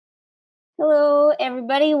Hello,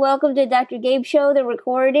 everybody. Welcome to Dr. Gabe Show, the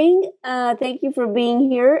recording. Thank you for being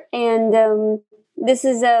here. And this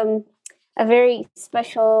is a very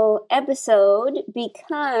special episode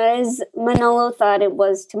because Manolo thought it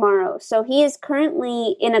was tomorrow. So he is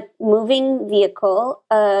currently in a moving vehicle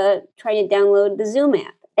trying to download the Zoom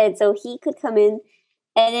app. And so he could come in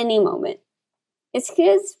at any moment. It's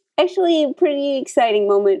actually a pretty exciting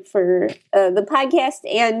moment for the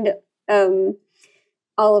podcast and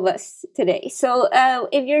all of us today. So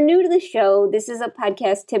if you're new to the show, this is a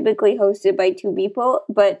podcast typically hosted by two people,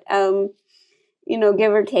 but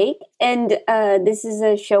give or take. And this is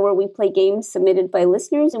a show where we play games submitted by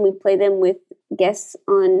listeners, and we play them with guests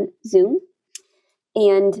on Zoom.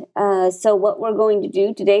 And so what we're going to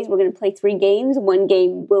do today is we're going to play 3 games. One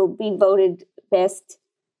game will be voted best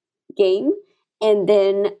game, and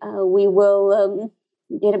then we will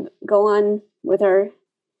go on with our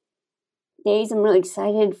days. I'm really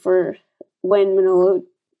excited for when Manolo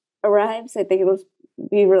arrives. I think it'll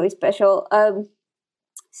be really special.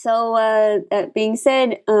 So that being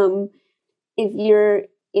said, if you're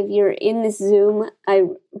in this Zoom, I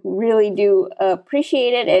really do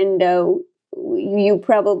appreciate it, and you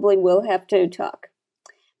probably will have to talk.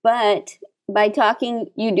 But by talking,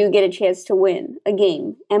 you do get a chance to win a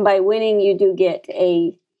game, and by winning, you do get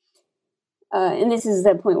and this is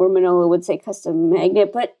the point where Manolo would say custom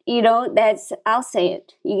magnet, but I'll say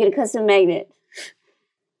it. You get a custom magnet.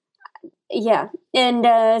 Yeah.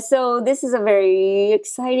 And so this is a very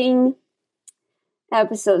exciting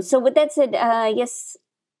episode. So with that said, I guess,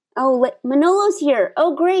 Manolo's here.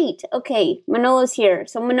 Oh, great. Okay. Manolo's here.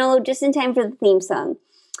 So Manolo, just in time for the theme song.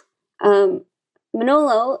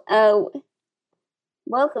 Manolo,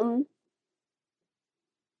 welcome.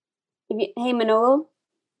 Hey, Manolo.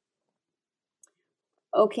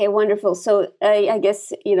 Okay, wonderful. So I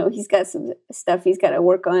guess, he's got some stuff he's got to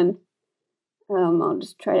work on. I'll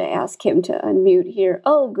just try to ask him to unmute here.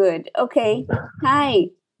 Oh, good. Okay. Hi.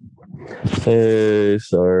 Hey,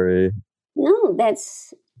 sorry. No,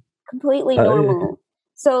 that's completely normal.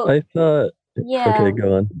 I thought... Yeah. Okay,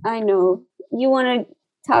 go on. I know. You want to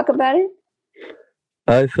talk about it?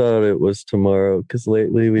 I thought it was tomorrow because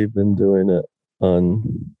lately we've been doing it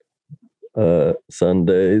on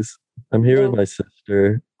Sundays. I'm here with my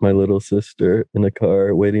sister, my little sister, in a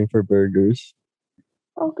car waiting for burgers.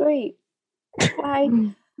 Oh, great. Hi.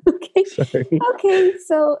 Okay. Sorry. Okay,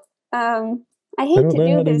 so I hate to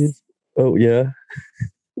do this. Oh, yeah?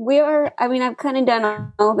 I've kind of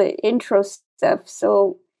done all the intro stuff,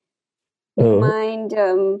 so mind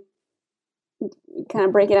kind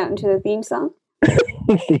of break it out into the theme song?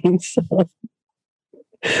 Theme song?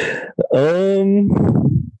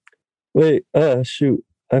 Wait, shoot.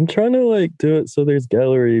 I'm trying to do it so there's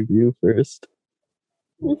gallery view first.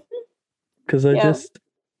 Because like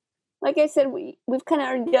I said, we've kind of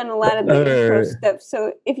already done a lot of the intro stuff.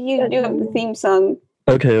 So if you do have the theme song.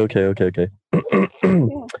 Okay.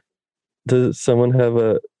 Yeah. Does someone have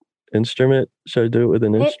a instrument? Should I do it with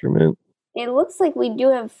an instrument? It looks like we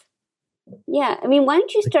do have. Yeah, why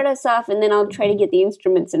don't you start us off, and then I'll try to get the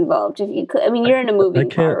instruments involved. If you could, you're in a moving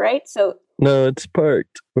car, right? So. No, it's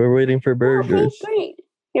parked. We're waiting for burgers. Okay, great.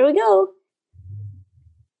 Here we go.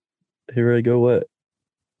 Here I go. What?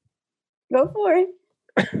 Go for it.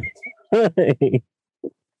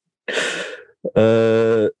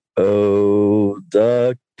 Oh,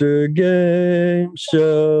 Dr. Game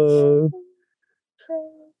Show.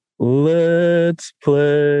 Let's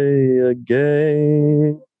play a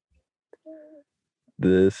game.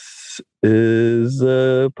 This is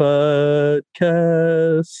a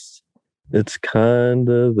podcast. It's kind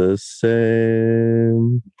of the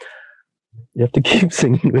same. You have to keep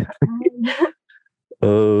singing with me.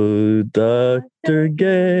 Oh, Dr.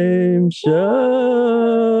 Game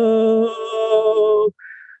Show.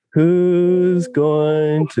 Who's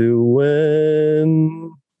going to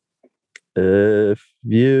win? If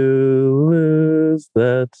you lose,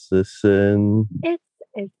 that's a sin. It's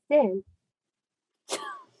a sin.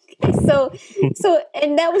 So,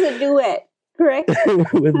 and that was a duet, correct?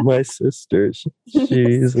 With my sister.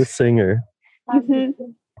 She's a singer.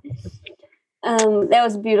 Mm-hmm. That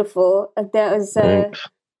was beautiful. That was,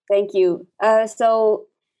 thank you. So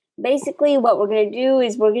basically what we're going to do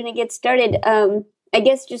is we're going to get started. I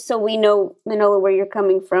guess just so we know, Manolo, where you're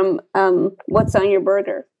coming from, what's on your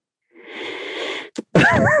burger?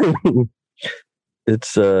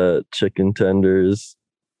 It's chicken tenders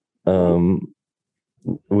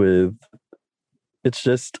with... It's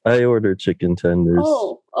just, I order chicken tenders.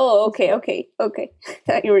 Oh, okay. I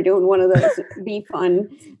thought you were doing one of those beef on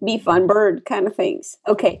bird kind of things.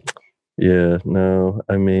 Okay. Yeah, no,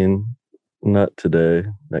 not today.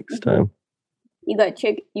 Next time. You got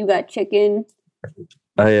chicken.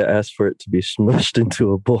 I asked for it to be smushed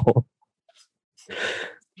into a bowl.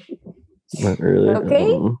 Not really.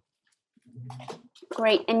 Okay.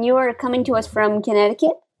 Great. And you are coming to us from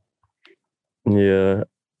Connecticut? Yeah.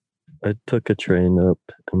 I took a train up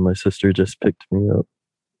and my sister just picked me up.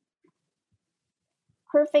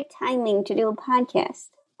 Perfect timing to do a podcast.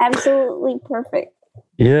 Absolutely perfect.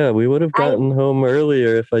 Yeah, we would have gotten home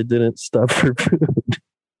earlier if I didn't stop for food.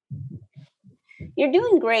 You're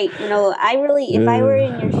doing great. You know, if I were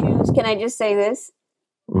in your shoes, can I just say this?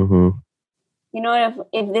 Mm-hmm. You know,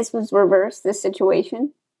 if this was reversed, this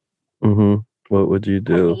situation. Mm-hmm. What would you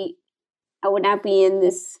do? I would not be in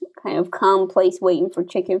this kind of calm place waiting for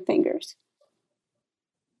chicken fingers.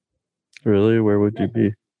 Really? Where would you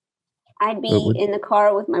be? I'd be in the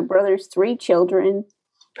car with my brother's 3 children.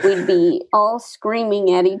 We'd be all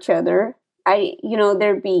screaming at each other. I'd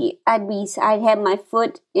have my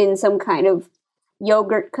foot in some kind of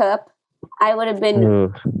yogurt cup. I would have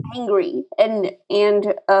been angry and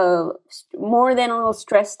more than a little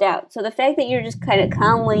stressed out. So the fact that you're just kind of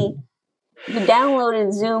calmly, you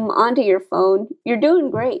downloaded Zoom onto your phone, you're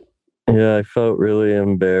doing great. Yeah, I felt really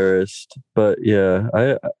embarrassed, but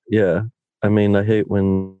I mean, I hate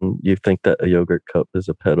when you think that a yogurt cup is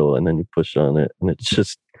a pedal and then you push on it and it's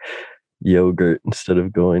just yogurt instead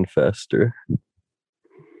of going faster.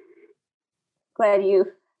 Glad you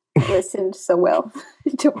listened so well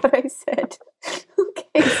to what I said.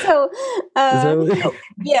 Okay, so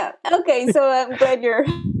yeah. Okay, so I'm glad you're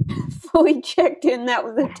fully checked in. That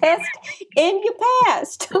was a test, and you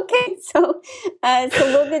passed. Okay, so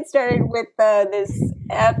we'll get started with this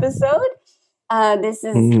episode. This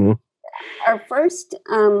is our first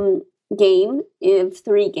game of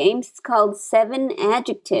 3 games. It's called 7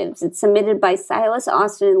 Adjectives. It's submitted by Silas,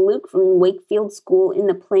 Austin, and Luke from Wakefield School in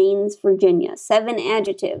the Plains, Virginia. 7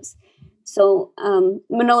 adjectives. So,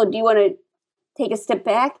 Manolo, do you want to take a step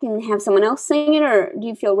back and have someone else sing it, or do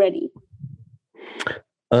you feel ready?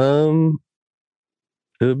 It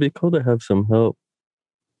would be cool to have some help.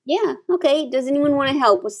 Yeah, okay. Does anyone want to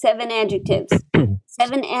help with 7 adjectives?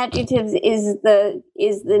 7 adjectives is the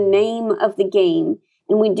name of the game,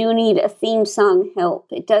 and we do need a theme song help.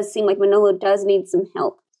 It does seem like Manolo does need some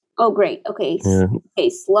help. Oh, great. Okay. Yeah. Okay,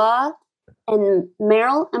 Slaw and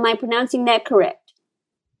Meryl, am I pronouncing that correct?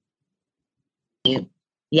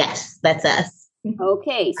 Yes, that's us.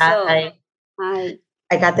 Okay, so I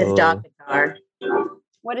got this dog guitar.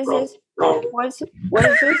 What is this? What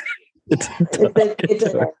is this? It's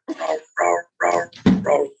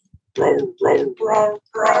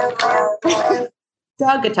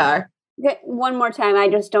dog guitar. Okay, one more time. I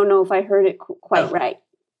just don't know if I heard it quite right.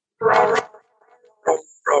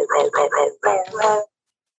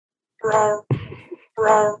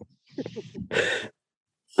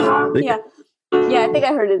 Yeah, I think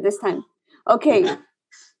I heard it this time. Okay.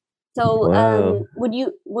 So, wow.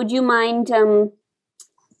 Would you mind kind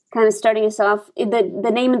of starting us off?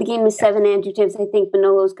 The name of the game is 7 Adjectives. I think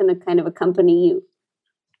Manolo's going to kind of accompany you.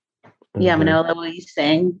 Yeah, Manolo, will you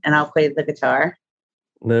sing and I'll play the guitar?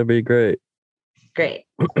 That'd be great. Great.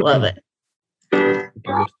 Love it.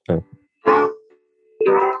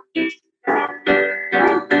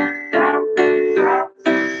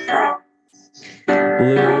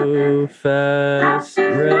 Blue, fast,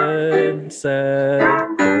 red,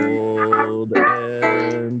 sad, cold,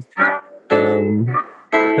 and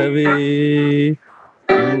heavy,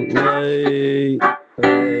 light,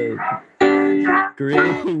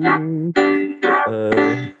 green,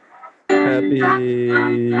 happy,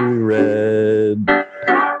 red,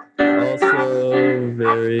 also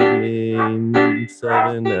very mean.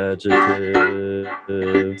 7 adjectives.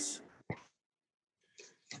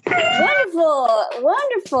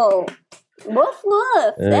 Wonderful. Woof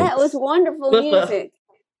woof. Thanks. That was wonderful music.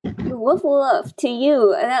 Woof woof to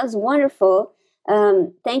you. That was wonderful.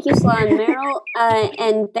 Thank you, Slaw and Meryl,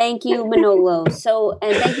 and thank you, Manolo. And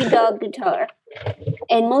thank you, Dog Guitar.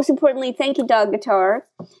 And most importantly, thank you, Dog Guitar.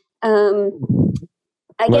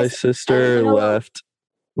 My sister left.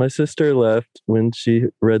 My sister left when she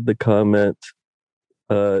read the comment.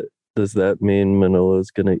 Does that mean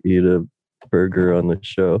Manolo's going to eat a burger on the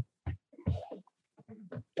show?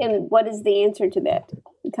 And what is the answer to that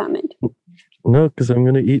comment? No, because I'm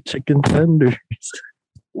going to eat chicken tenders.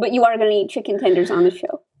 But you are going to eat chicken tenders on the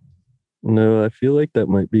show? No, I feel like that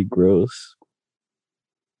might be gross.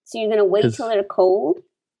 So you're going to wait till they're cold?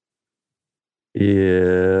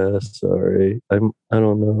 Yeah, sorry. I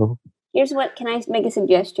don't know. Here's what, can I make a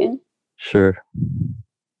suggestion? Sure.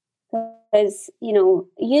 Because, you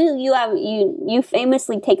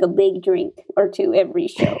famously take a big drink or two every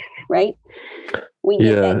show, right? We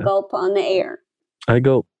get that gulp on the air. I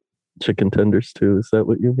go chicken tenders too. Is that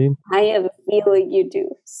what you mean? I have a feeling you do.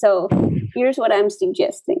 So here's what I'm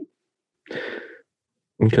suggesting.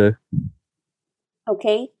 Okay.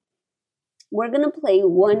 Okay? We're going to play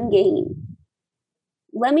one game.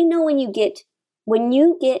 Let me know when you get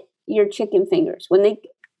your chicken fingers.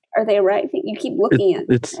 Are they arriving? You keep looking at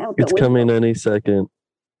it's coming any second.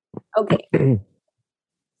 Okay.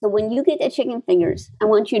 So when you get the chicken fingers, I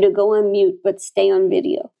want you to go on mute but stay on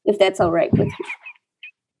video, if that's all right with you.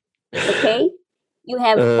 Okay? You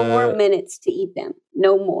have 4 minutes to eat them.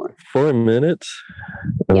 No more. 4 minutes?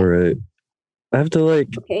 Yeah. All right. I have to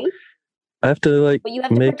okay. But you have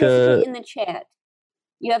to participate in the chat.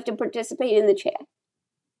 You have to participate in the chat.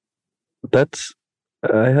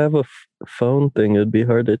 I have a phone thing. It'd be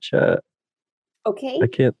hard to chat. Okay. I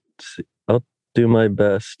can't see. I'll do my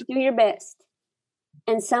best. Do your best.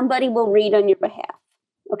 And somebody will read on your behalf.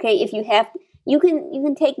 Okay? If you have, you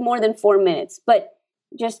can take more than 4 minutes, but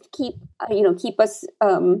just keep us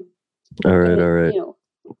all right.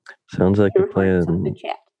 Sounds like a plan. The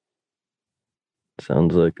chat.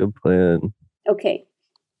 Sounds like a plan. Okay,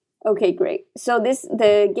 great. So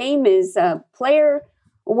the game is player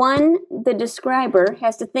 1, the describer,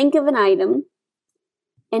 has to think of an item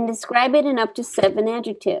and describe it in up to 7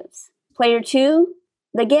 adjectives. Player 2,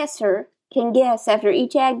 the guesser, can guess after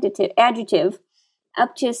each adjective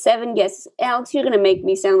up to 7 guesses. Alex, you're going to make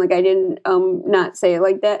me sound like I didn't not say it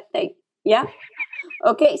like that. Yeah?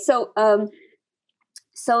 Okay, so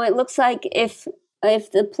it looks like if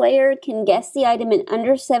the player can guess the item in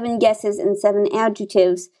under 7 guesses and 7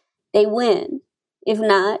 adjectives, they win. If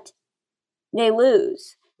not, they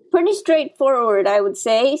lose. Pretty straightforward, I would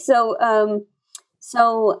say. So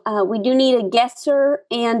we do need a guesser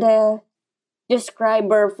and a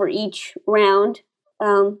describer for each round.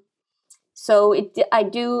 I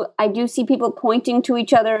do see people pointing to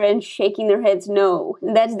each other and shaking their heads no.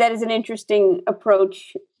 That is an interesting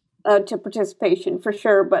approach to participation for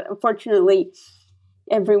sure. But unfortunately,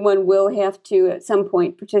 everyone will have to at some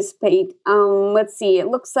point participate. Let's see. It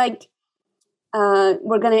looks like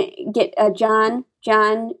we're gonna get John.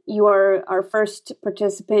 John, you are our first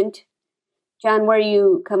participant. John, where are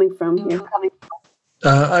you coming from here?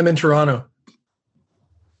 I'm in Toronto.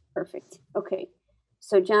 Perfect. Okay.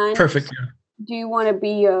 So, John. Perfect. Do you want to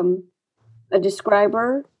be a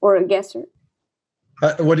describer or a guesser?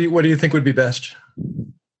 What do you think would be best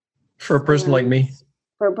for a person like me?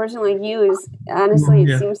 For a person like you, it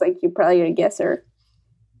seems like you're probably a guesser.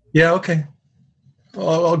 Yeah. Okay.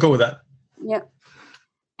 I'll go with that. Yeah.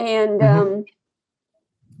 And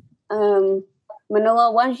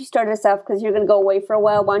Manolo, why don't you start us off, because you're going to go away for a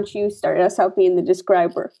while. Why don't you start us out being the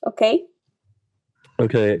describer? Okay.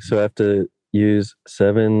 Okay. So I have to use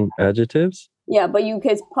 7 adjectives? Yeah, but you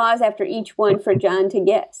can pause after each one for John to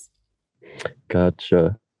guess.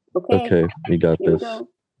 Gotcha. Okay, we got this.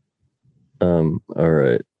 All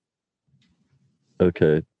right.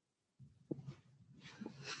 Okay.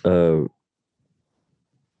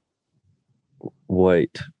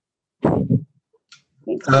 White.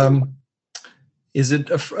 Is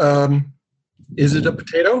it a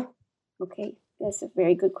potato? Okay, that's a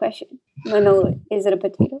very good question. Manolo, is it a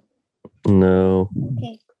potato? No.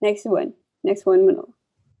 Okay, next one, Manolo.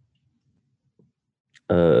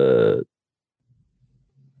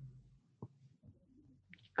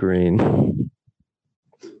 Green.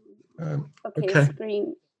 Okay.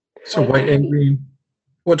 Green. So white and green.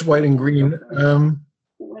 What's white and green?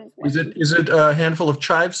 Is it a handful of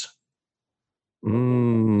chives?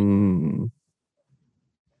 No.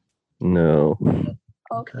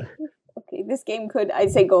 Okay. This game could, I'd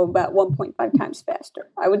say, go about 1.5 times faster.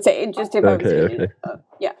 I would say it just if I was okay.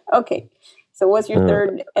 Yeah. Okay. So what's your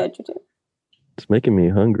third adjective? It's making me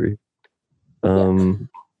hungry. Chicken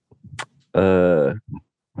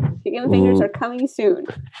fingers are coming soon.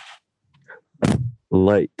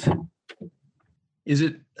 Light. Is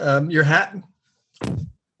it your hat?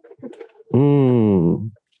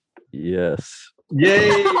 Yes.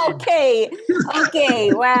 Yay! Okay.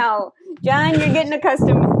 Wow, John, you're getting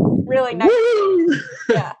accustomed. Really nice.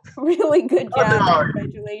 Yeah, really good job.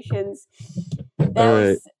 Congratulations. That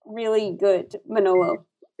was really good, Manolo,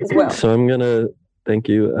 as well. So thank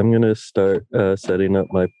you. I'm gonna start setting up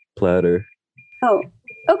my platter. Oh,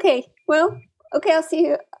 okay. Well, okay. I'll see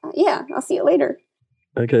you. Yeah, I'll see you later.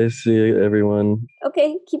 Okay. See you, everyone.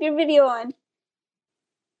 Okay. Keep your video on.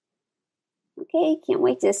 Okay. Can't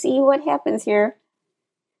wait to see what happens here.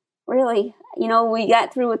 Really, we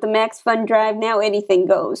got through with the Max Fun Drive. Now anything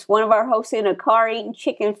goes. One of our hosts in a car eating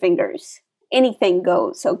chicken fingers. Anything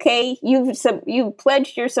goes. Okay. You've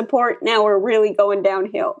pledged your support. Now we're really going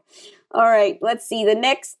downhill. All right, let's see. The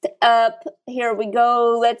next up, here we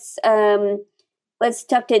go. Let's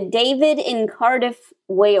talk to David in Cardiff,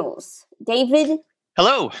 Wales. David?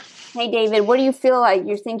 Hello. Hey, David, what do you feel like?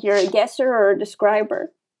 You think you're a guesser or a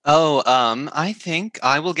describer? Oh, I think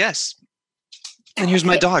I will guess. And here's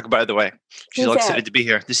my dog, by the way. She's all excited to be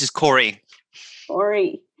here. This is Corey.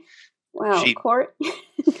 Corey. Wow, Corey.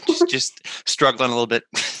 She's just struggling a little bit.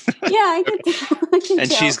 Yeah, I can and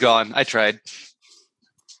tell. she's gone. I tried.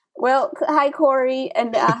 Well, hi, Corey,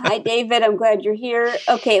 and hi, David. I'm glad you're here.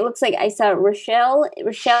 Okay, it looks like I saw Rochelle.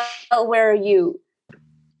 Rochelle, where are you?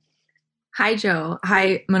 Hi, Joe.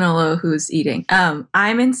 Hi, Manolo, who's eating.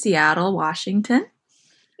 I'm in Seattle, Washington.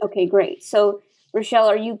 Okay, great. So, Rochelle,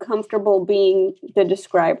 are you comfortable being the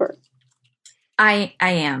describer? I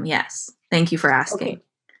am, yes. Thank you for asking.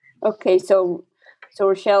 Okay. So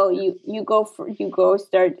Rochelle, you go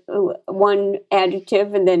start one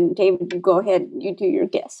adjective, and then David, you go ahead. You do your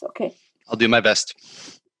guess. Okay. I'll do my best.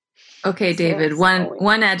 Okay, David.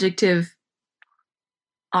 One adjective.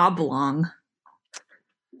 Oblong.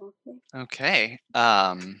 Okay.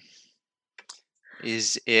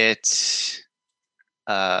 Is it?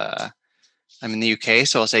 I'm in the UK,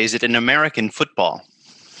 so I'll say, is it an American football?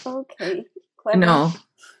 Okay. Clever. No.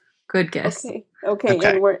 Good guess. Okay.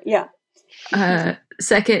 And we're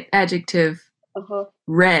second adjective.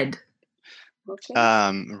 Red. Okay.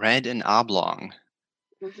 Red and oblong.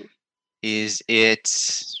 Mm-hmm. Is it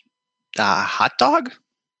a hot dog?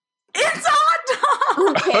 It's a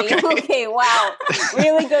hot dog. Okay. Wow.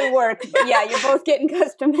 Really good work. Yeah, you're both getting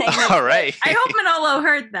custom magnets. All right. I hope Manolo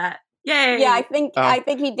heard that. Yay. Yeah, I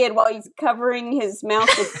think he did while he's covering his mouth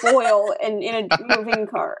with foil and in a moving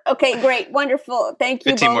car. Okay, great, wonderful. Thank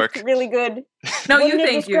you good both. Teamwork. Really good. No, Wouldn't you have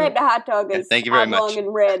thank you. described a hot dog as thank you very oblong much.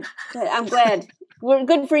 and red. I'm glad. We're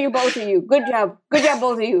good for you, both of you. Good job. Good job,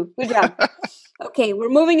 both of you. Good job. Okay, we're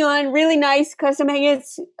moving on. Really nice. Custom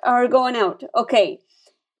magnets are going out. Okay.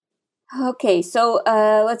 So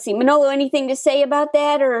let's see. Manolo, anything to say about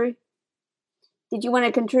that, or did you want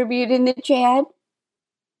to contribute in the chat?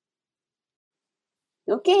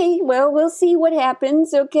 Okay, well, we'll see what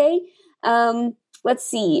happens. Okay, let's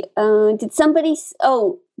see. Did somebody?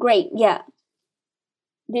 Oh, great. Yeah.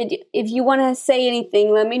 If you want to say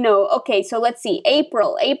anything, let me know. Okay, so let's see.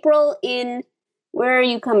 April in. Where are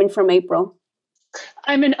you coming from, April?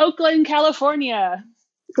 I'm in Oakland, California.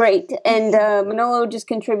 Great. And Manolo just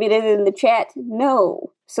contributed in the chat.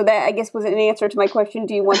 No. So that, I guess, was an answer to my question.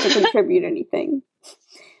 Do you want to contribute anything?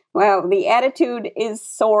 Wow, the attitude is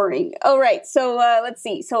soaring. All right, so let's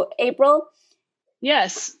see. So, April?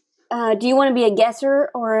 Yes. Do you want to be a guesser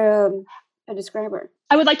or a describer?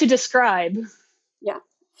 I would like to describe. Yeah.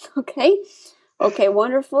 Okay,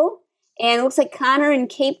 wonderful. And it looks like Connor in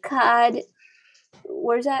Cape Cod.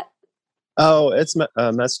 Where's that? Oh, it's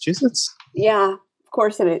Massachusetts? Yeah, of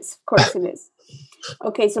course it is.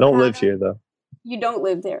 Okay, so I don't Connor, live here, though. You don't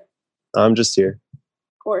live there? I'm just here.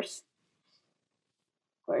 Of course.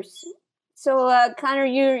 So, Connor,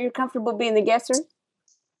 you're comfortable being the guesser?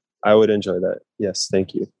 I would enjoy that. Yes,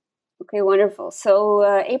 thank you. Okay, wonderful.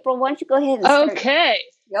 So, April, why don't you go ahead and start? Okay.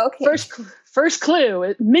 First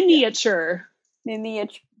clue, miniature.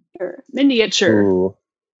 Miniature. Ooh.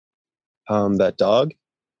 That dog?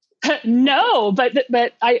 No, but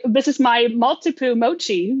this is my Maltipoo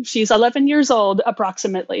Mochi. She's 11 years old,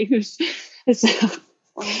 approximately.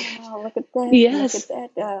 Wow, look at that. Yes.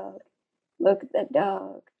 Look at that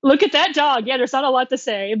dog. Look at that dog. Yeah, there's not a lot to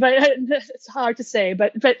say, but it's hard to say.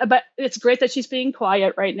 But it's great that she's being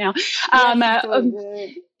quiet right now.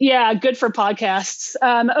 Good. Yeah, good for podcasts.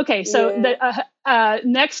 Okay, so the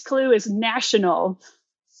next clue is national.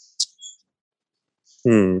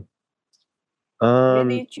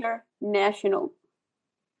 Miniature national.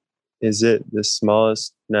 Is it the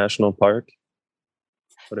smallest national park?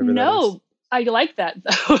 Whatever that is. I like that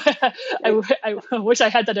though. I wish I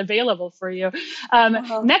had that available for you.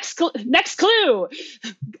 Next clue.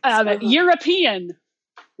 European.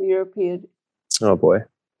 Oh boy.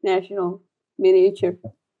 National miniature.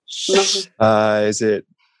 Is it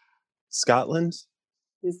Scotland?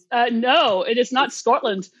 No, it is not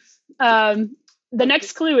Scotland. The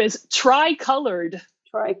next clue is tricolored.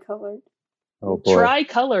 Tricolored. Oh boy.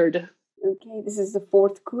 Tricolored. Okay, this is the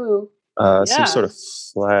fourth clue. Some sort of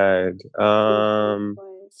flag. Oh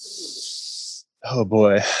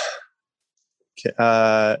boy.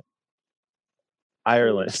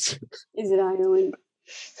 Ireland. Is it Ireland?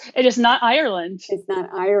 It is not Ireland. It's not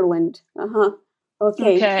Ireland.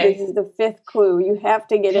 Okay. This is the fifth clue. You have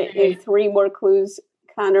to get it in 3 more clues,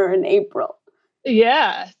 Connor and April.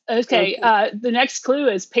 Yeah. Okay. The next clue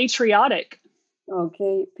is patriotic.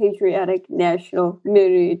 Okay. Patriotic national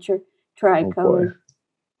miniature Tricolor.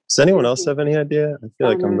 Does anyone else have any idea? I feel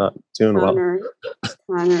like I'm not doing Connor.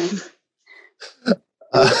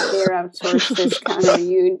 They're outsourced this, Connor.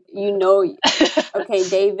 You know. Okay,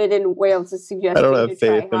 David in Wales is suggesting. I don't have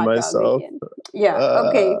faith in myself. Yeah.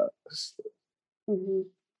 Okay. Mm-hmm.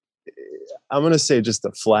 I'm gonna say just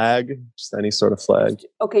a flag, just any sort of flag.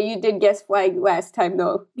 Okay, you did guess flag last time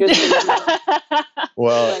though.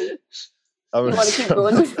 Well, I'm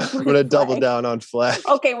gonna double down on flag.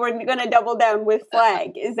 Okay, we're gonna double down with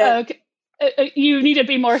flag. Is that okay? You need to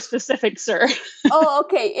be more specific, sir. Oh,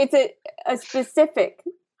 okay. It's a specific.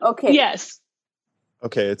 Okay. Yes.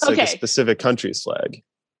 Okay, it's like a specific country's flag.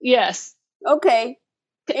 Yes. Okay.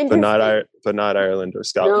 But not Ireland or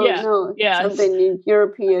Scotland. No. Yeah. Something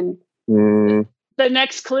European. Mm. The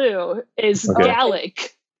next clue is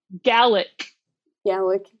Gaelic. Gaelic.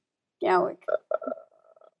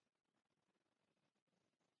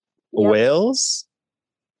 Wales?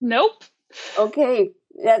 Nope. Okay.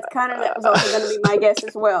 That was also going to be my guess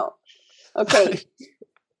as well. Okay.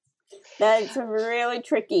 That's really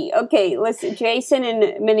tricky. Okay, listen. Jason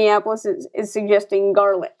in Minneapolis is suggesting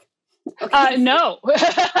garlic. Okay. No.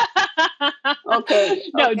 Okay.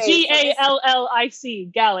 No,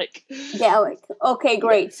 Gallic. Gallic. Gallic. Okay,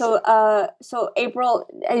 great. So April,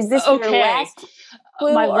 is this your last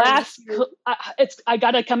clue? My last clue. I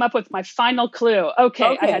got to come up with my final clue.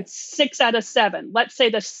 Okay, I had 6 out of 7. Let's say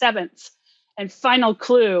the 7th and final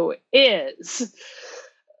clue is,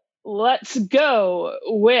 let's go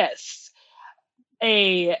with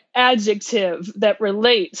a adjective that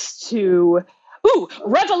relates to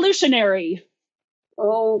revolutionary.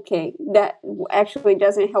 Okay, that actually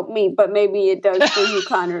doesn't help me, but maybe it does for you,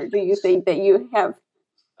 Connor. Do you think that you have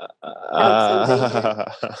something?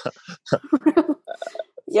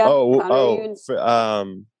 Yeah.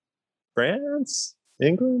 France?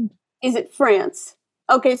 England? Is it France?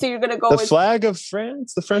 Okay, so you're going to go the with... flag of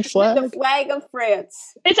France? The French flag? The flag of France.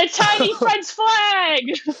 It's a tiny French flag!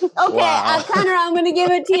 Okay, wow. Connor, I'm going to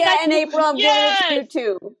give it to you, and April, I'm giving it to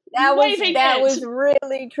you, too. That was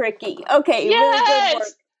really tricky. Okay, really good work.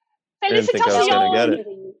 I didn't think I was going to get it.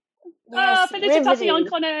 Yes, félicitations,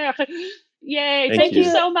 Connor. Yay, thank you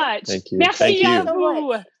so much. Thank you. Merci à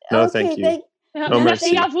vous. No, thank you. No,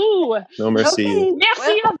 merci à vous. No, merci. Okay.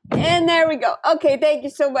 Merci. And there we go. Okay, thank you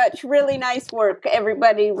so much. Really nice work,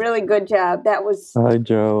 everybody. Really good job. That was... Hi,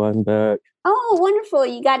 Joe. I'm back. Oh, wonderful.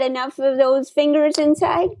 You got enough of those fingers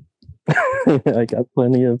inside? I got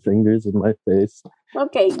plenty of fingers in my face.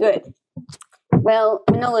 Okay, good. Well,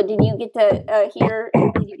 Manolo, did you get to hear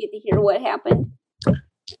what happened?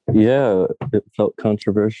 Yeah, it felt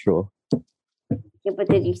controversial. Yeah, but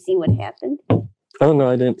did you see what happened? Oh, no,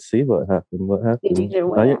 I didn't see what happened. What happened? Did you hear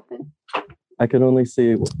what happened? I could only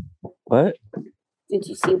see... What? Did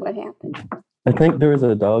you see what happened? I think there was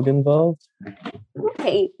a dog involved.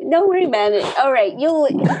 Okay, don't worry about it. All right,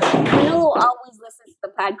 Manolo always listens to the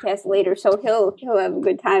podcast later, so he'll have a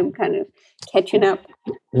good time kind of catching up.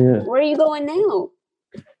 Yeah. Where are you going now?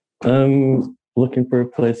 Looking for a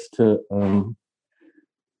place to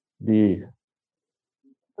be.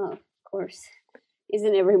 Oh, of course.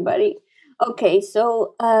 Isn't everybody? Okay,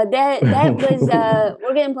 so that was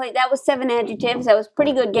we're gonna play. That was 7 adjectives. That was a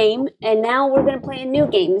pretty good game, and now we're gonna play a new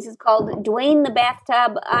game. This is called Dwayne the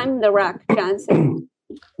Bathtub. I'm the Rock Johnson.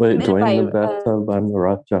 Wait, Dwayne the Bathtub. I'm the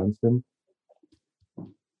Rock Johnson.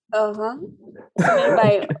 Submitted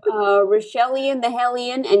by Rochelle the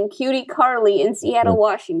Hellion and Cutie Carly in Seattle,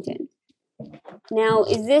 Washington. Now,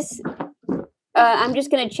 is this? I'm just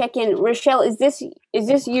gonna check in. Rochelle, is this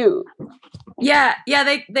you? Yeah.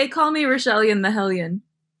 They call me Rochelle the Hellion.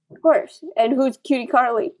 Of course. And who's Cutie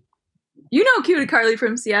Carly? You know Cutie Carly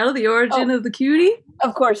from Seattle, the origin of the cutie.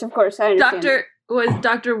 Of course. I understand.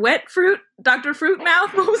 Dr. Wet Fruit, Dr. Fruit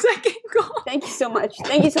Mouth. What was that game called? Thank you so much.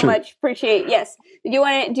 Appreciate it. Yes. Do you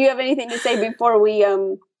have anything to say before we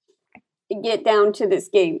get down to this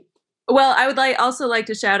game? Well, I would also like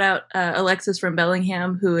to shout out Alexis from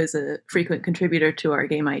Bellingham, who is a frequent contributor to our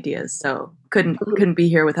game ideas. So couldn't be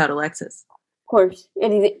here without Alexis. Of course.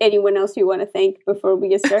 Anyone else you want to thank before we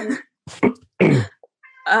get started?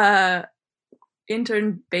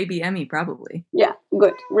 Intern baby Emmy, probably. Yeah,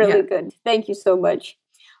 good. Really good. Thank you so much.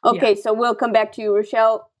 Okay, so we'll come back to you,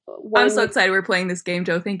 Rochelle. I'm so excited we're playing this game,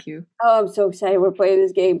 Joe. Thank you. Oh, I'm so excited we're playing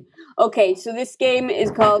this game. Okay, so this game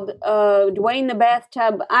is called Dwayne the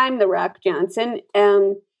Bathtub, I'm the Rock Johnson.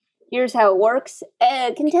 Here's how it works.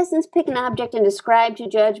 Contestants pick an object and describe to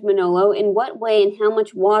Judge Manolo in what way and how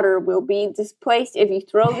much water will be displaced if you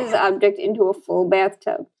throw this object into a full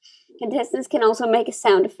bathtub. Contestants can also make a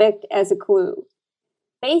sound effect as a clue.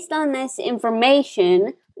 Based on this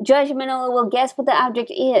information, Judge Manolo will guess what the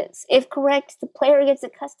object is. If correct, the player gets a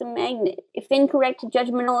custom magnet. If incorrect, Judge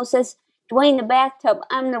Manolo says, Dwayne the bathtub,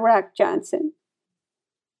 I'm the Rock Johnson.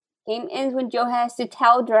 Game ends when Joe has to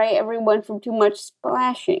towel dry everyone from too much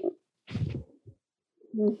splashing.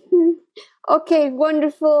 Mm-hmm. Okay,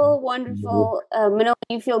 wonderful. Manolo,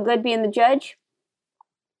 you feel good being the judge?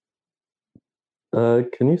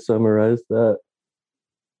 Can you summarize that?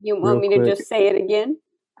 You want me to just say it again?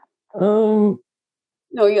 No,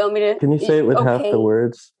 you want me to... Can you say it with half the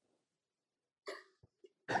words?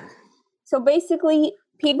 So basically,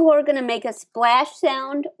 people are going to make a splash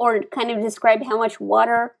sound or kind of describe how much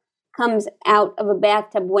water comes out of a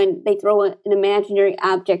bathtub when they throw an imaginary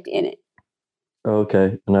object in it.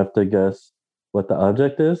 Okay, and I have to guess what the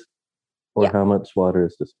object is? Or how much water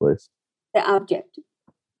is displaced? The object.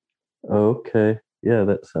 Okay, yeah,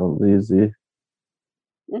 that sounds easy.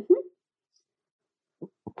 Mm-hmm.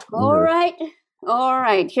 All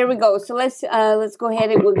right, here we go. So let's go ahead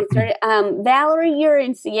and we'll get started. Valerie, you're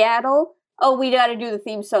in Seattle. Oh, we got to do the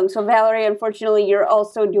theme song. So Valerie, unfortunately, you're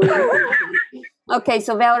also doing the theme song. Okay,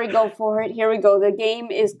 so Valerie, go for it. Here we go. The game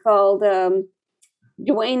is called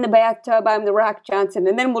Dwayne the Bathtub, I'm the Rock Johnson,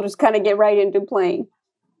 and then we'll just kind of get right into playing.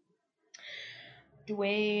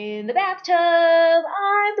 Dwayne the bathtub,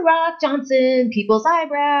 I'm the Rock Johnson, people's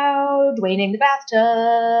eyebrow. Dwayne in the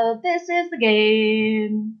bathtub, this is the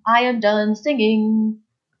game. I am done singing.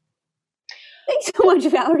 Thanks so much,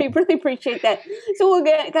 Valerie. Really appreciate that. So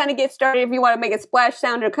we'll kind of get started if you want to make a splash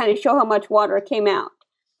sound or kind of show how much water came out.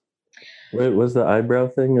 Wait, was the eyebrow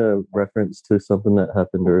thing a reference to something that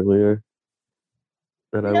happened earlier?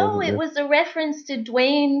 No, it was a reference to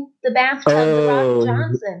Dwayne the bathtub, the Rock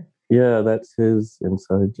Johnson. Yeah, that's his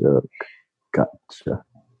inside joke. Gotcha.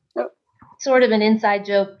 Sort of an inside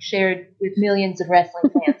joke shared with millions of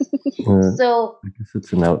wrestling fans. So I guess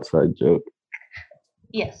it's an outside joke.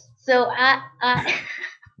 Yes. So I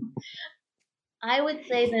would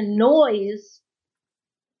say the noise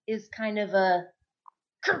is kind of a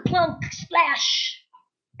kerplunk splash,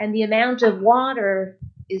 and the amount of water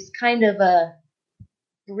is kind of a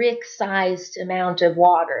brick-sized amount of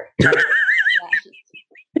water.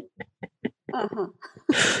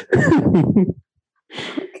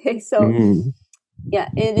 Okay, so yeah,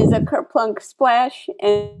 it is a kerplunk splash,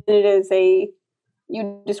 and it is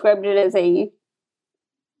you described it as a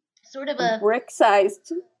sort of a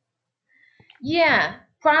brick-sized. Yeah,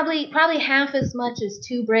 probably half as much as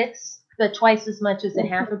 2 bricks, but twice as much as a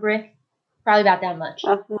half a brick. Probably about that much.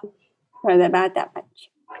 Probably about that much.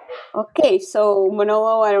 Okay, so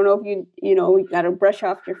Manolo, I don't know if you got to brush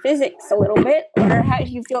off your physics a little bit, or how do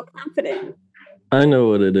you feel confident? I know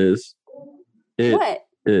what it is. What?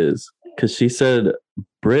 Is because she said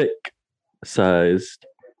brick sized.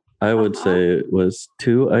 I would say it was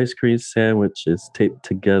 2 ice cream sandwiches taped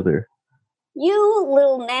together. You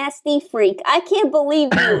little nasty freak. I can't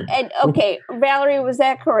believe you. And okay, Valerie, was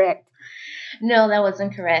that correct? No, that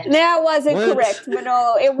wasn't correct. That wasn't correct,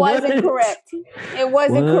 Manolo. It wasn't correct. It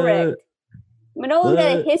wasn't correct. Manolo's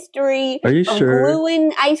got a history of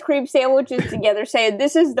gluing ice cream sandwiches together, saying,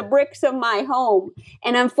 this is the bricks of my home.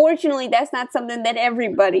 And unfortunately, that's not something that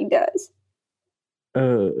everybody does.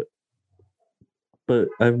 But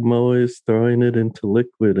I'm always throwing it into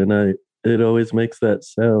liquid, and it always makes that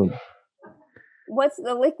sound. What's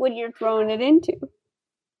the liquid you're throwing it into?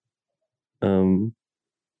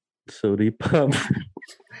 Soda pop.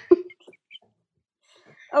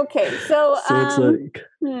 Okay, so it's like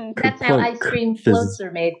that's how ice cream floats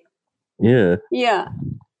are made. Yeah. Yeah.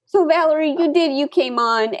 So Valerie, you came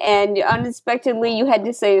on and unexpectedly you had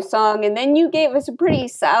to say a song, and then you gave us a pretty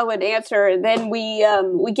solid answer. And then we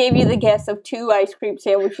gave you the guess of 2 ice cream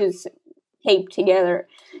sandwiches taped together.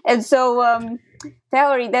 And so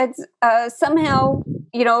Valerie, that's somehow,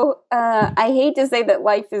 I hate to say that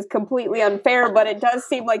life is completely unfair, but it does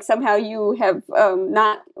seem like somehow you have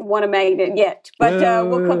not won a magnet yet. But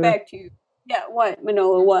we'll come back to you. Yeah, what,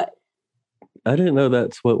 Manolo, what? I didn't know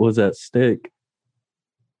that's what was at stake.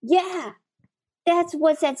 Yeah, that's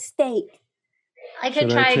what's at stake. I could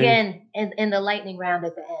try again in the lightning round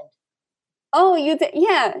at the end. Oh,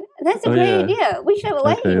 yeah, that's a great idea. We should have a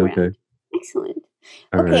lightning round. Excellent.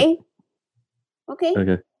 All okay.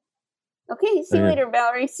 Right. Okay. See you later,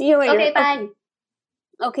 Valerie. See you later. Okay, bye.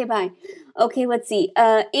 Okay, bye. Okay, let's see.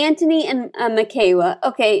 Anthony and Michaela.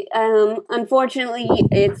 Okay. Unfortunately,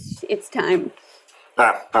 it's time.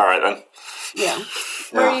 All right then. Yeah.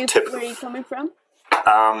 Where are you coming from?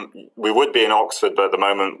 We would be in Oxford, but at the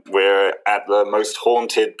moment we're at the most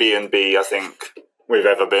haunted B&B I think we've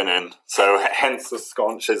ever been in. So hence the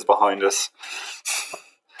sconches behind us.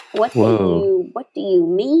 What do you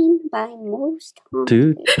mean by most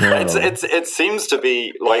haunted? Dude, no. It seems to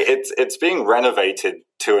be like it's being renovated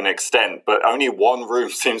to an extent, but only one room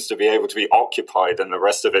seems to be able to be occupied, and the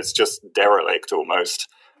rest of it's just derelict almost.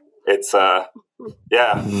 It's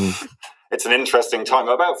it's an interesting time.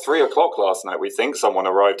 About 3:00 last night, we think someone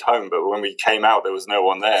arrived home, but when we came out, there was no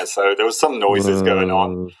one there, so there was some noises going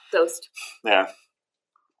on. Ghost. Yeah.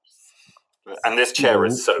 And this chair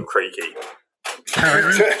is so creaky.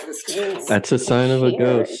 That's a sign of a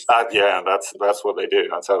ghost. Yeah, that's what they do.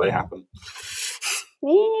 That's how they happen.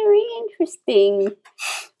 Very interesting.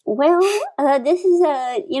 Well, this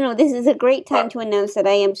is a great time to announce that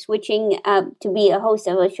I am switching to be a host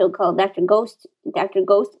of a show called Dr. Ghost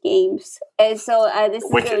Games, and so this is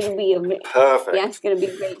going to be perfect. Yeah, it's going to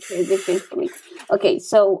be a great transition for me. Okay,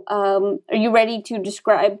 so are you ready to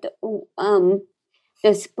describe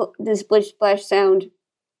the splish splash sound?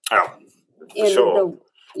 Oh, for sure.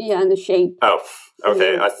 And the shape. Oh,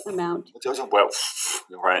 okay. Amount. Well,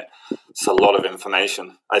 right. It's a lot of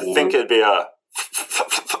information. I think it'd be a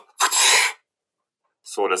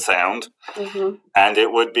sort of sound, and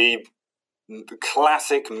it would be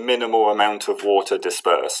classic minimal amount of water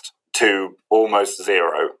dispersed to almost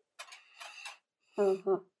zero.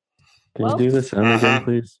 Can you do the sound again,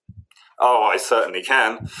 please? Oh, I certainly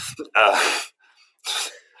can.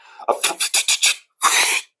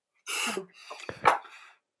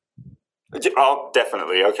 Oh,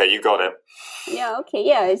 definitely. Okay, you got it. Yeah. Okay.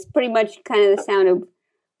 Yeah, it's pretty much kind of the sound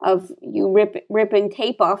of you ripping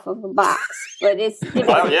tape off of a box, but it's different.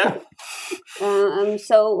 Well, yeah.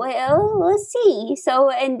 So let's see. So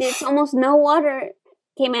and it's almost no water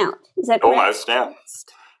came out. Is that correct? Almost? Yeah.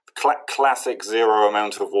 Classic zero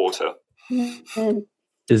amount of water. Mm-hmm.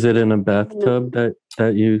 Is it in a bathtub that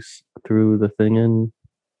you threw the thing in,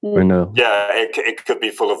 or no? Yeah, it could be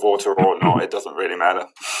full of water or not. It doesn't really matter.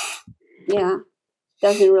 Yeah,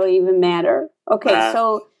 doesn't really even matter. Okay,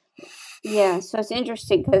 so it's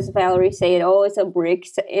interesting because Valerie said, "Oh, it's a brick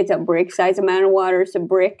size amount of water. It's a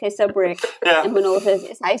brick. Yeah. And Manolo says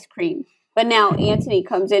it's ice cream. But now Anthony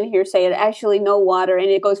comes in here saying actually no water, and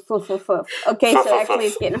it goes foof. Okay, so actually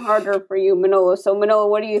it's getting harder for you, Manolo. So Manolo,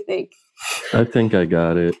 what do you think? I think I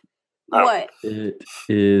got it. What? It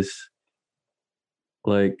is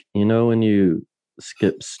like, when you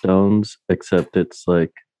skip stones, except it's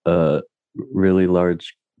like a really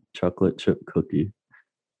large chocolate chip cookie.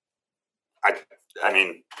 I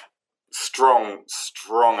mean, strong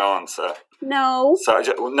answer. No. So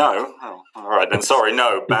no. Oh, all right then. Sorry,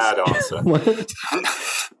 no. Bad answer.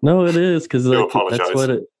 No, it is because apologize. That's what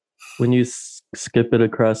it. When you skip it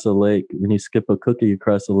across a lake, when you skip a cookie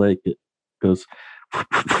across a lake, it goes. I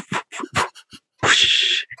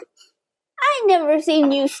never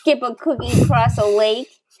seen you skip a cookie across a lake.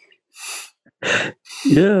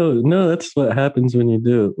 Yeah, no, that's what happens when you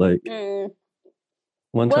do it. Like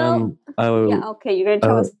one time, okay, you're gonna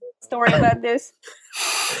tell us a story about this.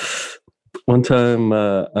 One time,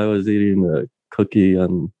 I was eating a cookie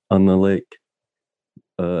on the lake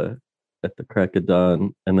at the crack of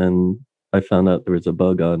dawn, and then I found out there was a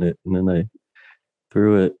bug on it, and then I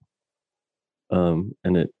threw it, and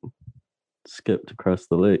it skipped across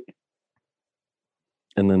the lake,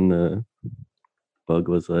 and then the bug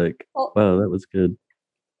was like, "Wow, that was good."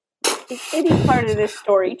 Is any part of this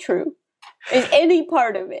story true? Is any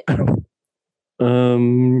part of it?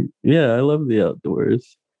 Yeah, I love the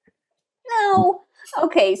outdoors. No.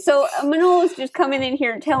 Okay, so Manolo's just coming in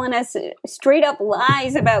here telling us straight up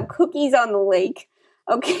lies about cookies on the lake.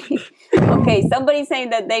 Okay. Okay, somebody's saying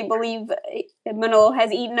that they believe Manolo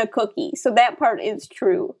has eaten a cookie. So that part is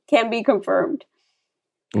true. Can be confirmed.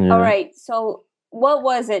 Yeah. All right, so what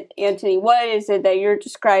was it, Anthony? What is it that you're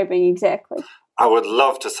describing exactly? I would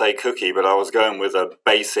love to say cookie, but I was going with a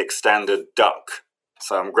basic standard duck.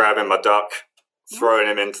 So I'm grabbing my duck, throwing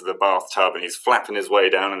him into the bathtub, and he's flapping his way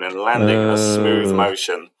down and then landing in a smooth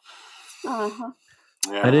motion. Uh-huh.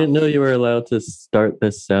 Yeah. I didn't know you were allowed to start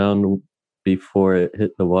this sound before it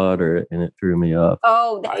hit the water, and it threw me off.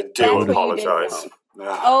 Oh, I do apologize.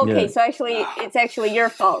 Okay, so it's actually your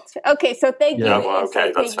fault. Okay, so thank you. Well,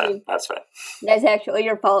 okay, that's fair. That's fair. That's actually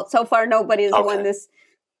your fault. So far, nobody has won this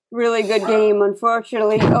really good game,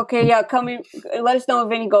 unfortunately. Okay, yeah, let us know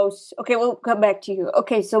of any ghosts. Okay, we'll come back to you.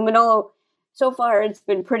 Okay, so Manolo, so far it's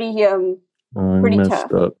been pretty messed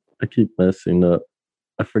tough. Up. I keep messing up.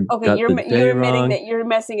 I forgot. Okay, you're admitting wrong. that you're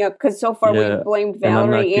messing up because so far we've blamed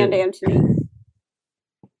Valerie and Anthony.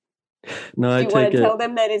 No, Do you want to tell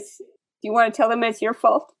them that it's your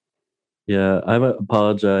fault? Yeah, I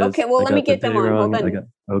apologize. Okay, well, let me get them on. Hold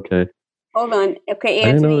on. Okay. Hold on. Okay, I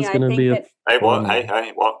didn't know it Anthony, was I gonna think be a that Hey, what?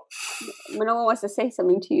 Hey, what? Manolo wants to say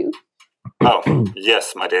something to you. Oh,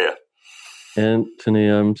 yes, my dear. Anthony,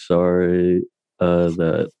 I'm sorry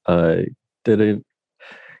that I didn't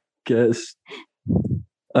guess.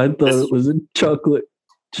 I thought it was a chocolate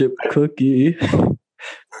chip cookie.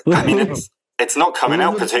 I mean, it's not coming It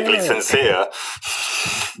out was a particularly duck. sincere.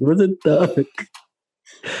 It was a duck.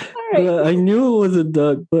 Right. But I knew it was a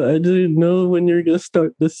duck, but I didn't know when you're gonna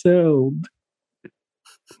start the sound.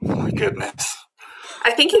 Oh my goodness.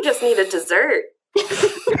 I think you just need a dessert.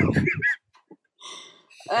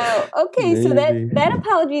 Okay, so that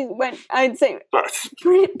apology went, I'd say,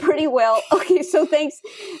 pretty well. Okay, so thanks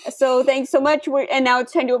so much. And now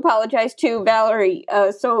it's time to apologize to Valerie.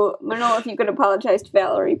 So Manolo, if you could apologize to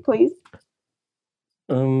Valerie, please.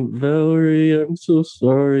 Valerie, I'm so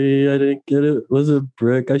sorry. I didn't get it. It was a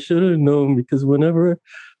brick. I should have known because whenever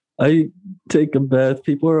I take a bath,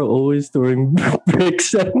 people are always throwing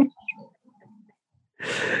bricks at me.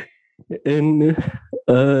 And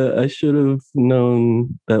I should have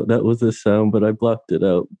known that was the sound, but I blocked it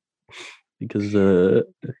out because,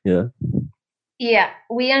 yeah. Yeah,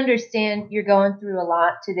 we understand you're going through a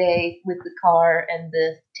lot today with the car and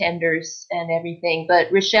the tenders and everything.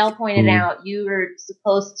 But Rochelle pointed out you were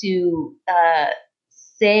supposed to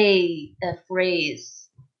say a phrase,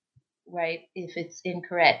 right? If it's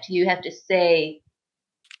incorrect, you have to say,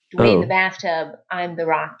 Dwayne the bathtub, I'm the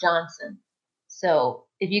Rock Johnson. So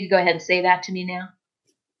if you could go ahead and say that to me now,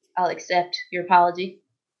 I'll accept your apology.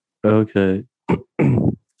 Okay.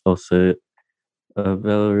 I'll say it.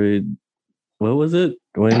 Valerie, what was it?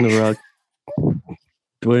 Dwayne the Rock,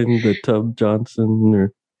 Dwayne the Tub Johnson,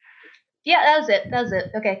 or? Yeah, that was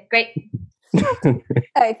it. Okay, great. All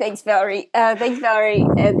right, thanks, Valerie.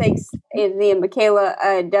 Thanks, Anthony and Michaela.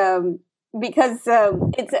 And because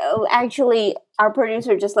it's actually our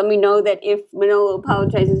producer just let me know that if Manolo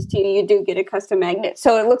apologizes to you, you do get a custom magnet.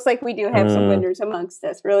 So it looks like we do have some winners amongst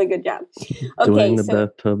us. Really good job. Okay, Dwayne the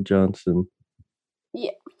Bathtub Johnson.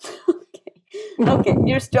 Yeah. Okay,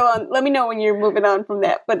 you're still on. Let me know when you're moving on from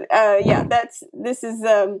that. But yeah, this is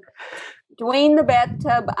Dwayne the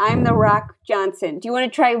Bathtub, I'm the Rock Johnson. Do you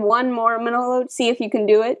want to try one more, Manolo? See if you can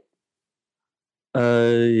do it.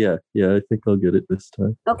 Yeah, I think I'll get it this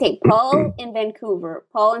time. Okay, Paul in Vancouver.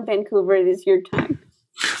 It is your time.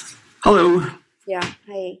 Hello. Yeah,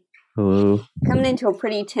 hi. Hello. Coming into a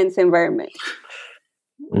pretty tense environment.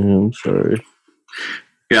 I'm sorry.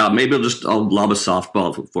 Yeah, maybe I'll lob a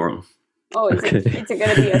softball for him. Oh, is it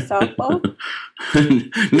going to be a softball?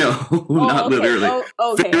 No, not literally.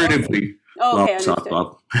 Oh, okay. Figuratively. Okay,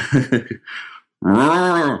 softball.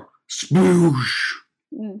 Sploosh.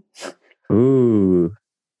 Ooh.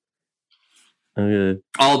 Okay.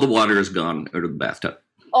 All the water is gone out of the bathtub.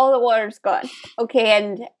 All the water's gone.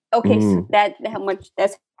 Okay, so that's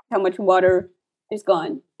how much water is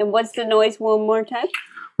gone. And what's the noise one more time?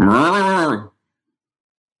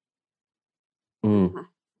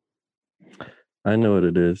 I know what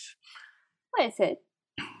it is. What is it?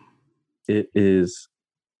 It is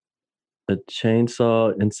a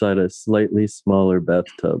chainsaw inside a slightly smaller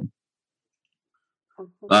bathtub.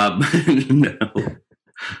 No.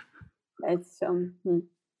 That's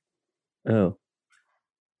Oh.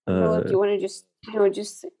 Well, do you want to just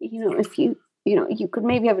if you could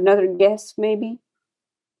maybe have another guess, maybe.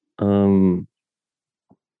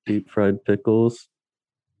 Deep fried pickles.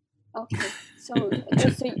 Okay, so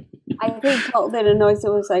I think Paul did a noise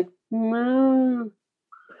that was like, you know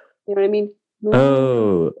what I mean?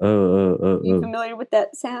 Oh. You familiar with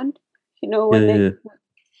that sound? You know when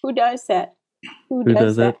who does that? Who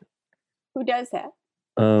does that? Who does that?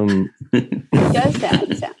 Who does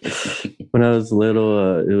that sound? When I was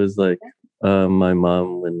little, it was like my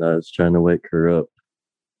mom when I was trying to wake her up.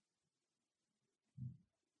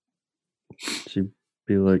 She'd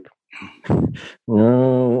be like,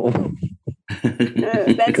 "No."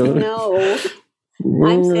 That's no.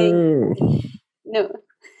 I'm saying no.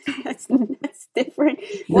 That's different.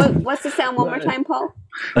 What's the sound one more time, Paul?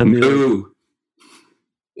 Moo.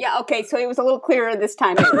 Yeah, okay, so it was a little clearer this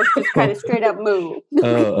time. It was just kind of straight up moo.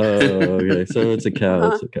 Okay. So it's a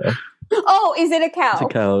cow. It's a cow. Oh, is it a cow? It's a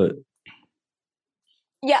cow.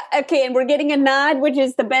 Yeah, okay, and we're getting a nod, which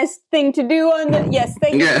is the best thing to do on the... Yes,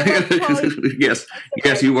 thank you so much,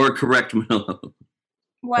 Yes, you were correct, Manolo.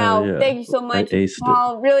 Wow, thank you so much,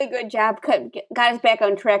 Paul. Really good job. Got us back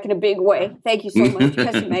on track in a big way. Thank you so much.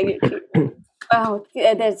 Custom magnet to you. Oh,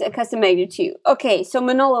 there's a custom magnet to you. Okay, so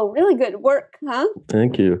Manolo, really good work, huh?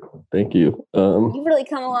 Thank you. You've really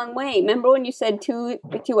come a long way. Remember when you said two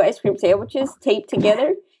ice cream sandwiches taped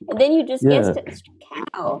together? And then you just guessed it's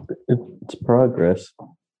a cow. It's progress.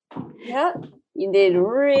 Yep, you did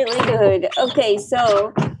really good. Okay,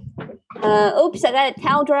 so, oops, I got a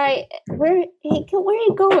towel dry. Where are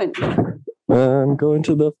you going? I'm going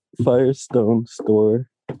to the Firestone store.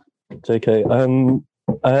 JK,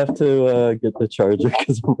 I have to get the charger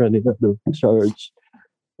because I'm running out of charge.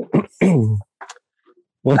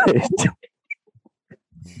 What?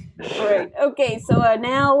 All right. Okay. So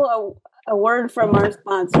now a word from our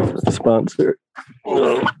sponsors. Sponsor.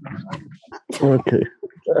 Okay.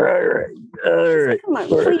 All right. Come on,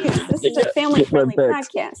 please. This is a family-friendly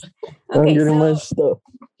podcast. I'm Okay. getting my stuff.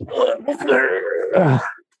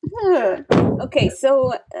 Okay.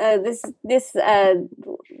 So this. That's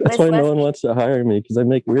why no one wants to hire me because I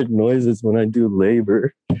make weird noises when I do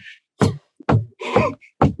labor.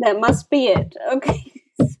 That must be it. Okay.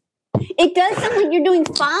 It does sound like you're doing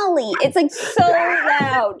Foley. It's like so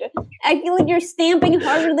loud. I feel like you're stamping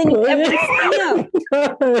harder than you've ever stamped.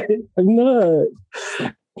 I'm not.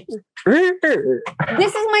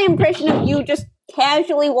 This is my impression of you just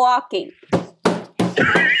casually walking.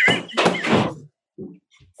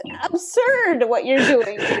 It's absurd what you're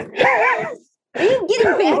doing. Are you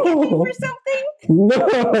getting back at me for something?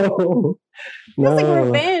 No. Feels like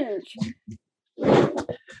revenge.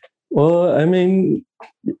 Well, I mean,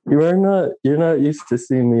 you're not used to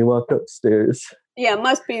seeing me walk upstairs. Yeah,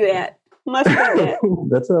 must be that. Must be that.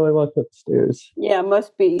 That's how I walk upstairs. Yeah,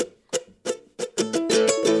 must be.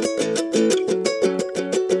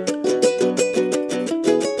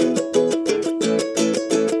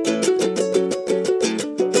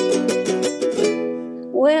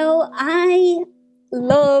 Well, I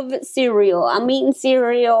love cereal. I'm eating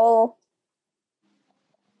cereal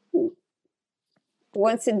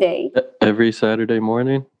once a day. Every Saturday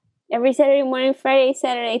morning? Every Saturday morning, Friday,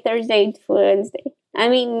 Saturday, Thursday, Wednesday.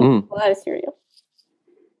 I'm eating a lot of cereal.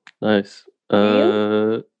 Nice.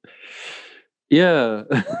 You? Yeah.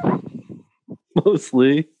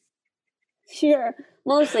 Mostly. Sure,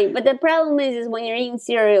 mostly. But the problem is when you're eating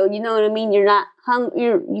cereal, you know what I mean? You're not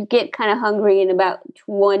you get kind of hungry in about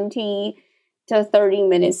 20 to 30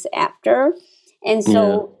 minutes after. And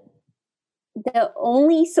so the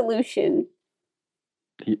only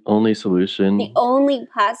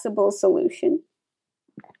possible solution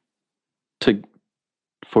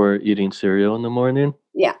for eating cereal in the morning?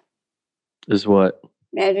 Yeah. Is what?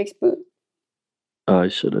 Magic Spoon. Oh, I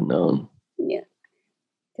should have known. Yeah.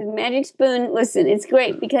 Because Magic Spoon, listen, it's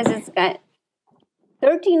great because it's got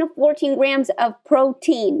 13 or 14 grams of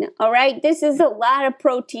protein. All right? This is a lot of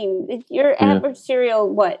protein. Your average cereal,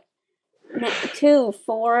 what? 2,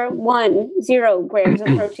 4, 1, 0 grams of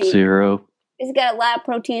protein. 0. It's got a lot of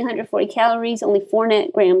protein, 140 calories, only 4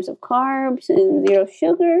 net grams of carbs, and 0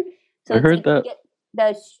 sugar. So I heard that. You get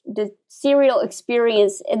the cereal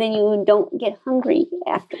experience, and then you don't get hungry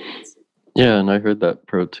afterwards. Yeah, and I heard that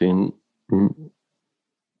protein.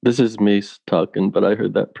 This is me talking, but I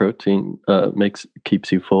heard that protein keeps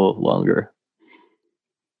you full longer.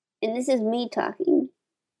 And this is me talking,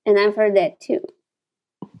 and I've heard that too.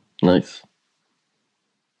 Nice.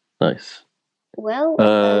 Well,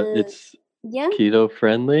 it's yeah, keto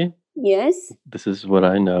friendly. Yes. This is what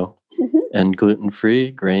I know. Mm-hmm. And gluten free,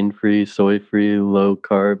 grain free, soy free, low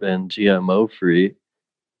carb, and GMO free.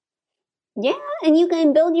 Yeah, and you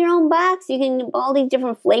can build your own box. You can do all these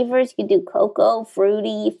different flavors. You can do cocoa,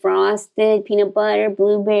 fruity, frosted, peanut butter,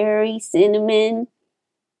 blueberry, cinnamon.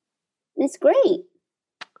 It's great.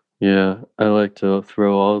 Yeah, I like to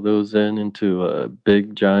throw all those into a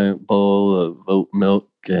big giant bowl of oat milk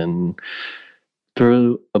and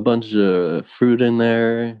throw a bunch of fruit in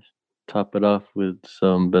there, top it off with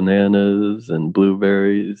some bananas and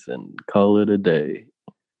blueberries, and call it a day.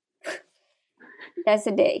 That's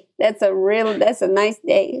a day. That's a nice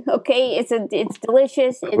day. Okay, it's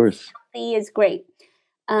delicious. Of course. It's healthy. It's great.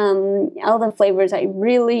 All the flavors, I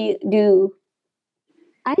really do.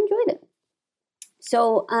 I enjoyed it.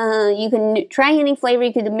 So you can try any flavor.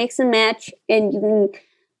 You can mix and match, and you can.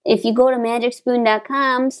 If you go to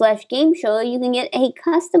magicspoon.com/gameshow, you can get a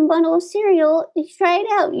custom bundle of cereal. You try it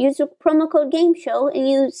out. Use the promo code GameShow, and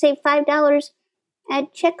you save $5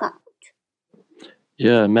 at checkout.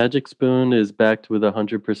 Yeah, Magic Spoon is backed with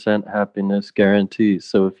 100% happiness guarantee.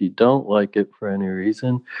 So if you don't like it for any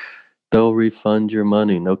reason, they'll refund your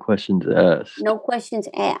money. No questions asked. No questions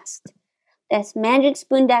asked. That's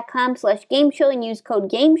magicspoon.com/gameshow and use code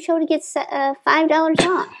GameShow to get $5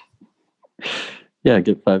 off. Yeah,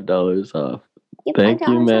 get $5 off. Thank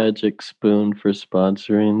you, Magic Spoon, for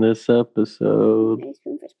sponsoring this episode.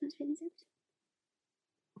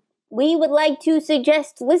 We would like to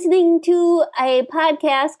suggest listening to a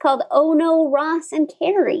podcast called Oh No, Ross and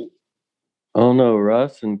Carrie. Oh No,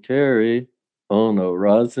 Ross and Carrie? Oh no,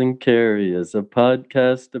 Roz and Carrie is a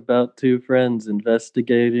podcast about two friends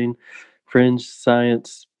investigating fringe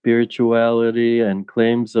science, spirituality, and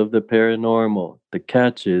claims of the paranormal. The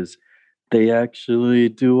catch is they actually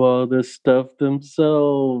do all this stuff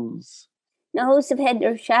themselves. The hosts have had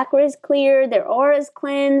their chakras cleared, their auras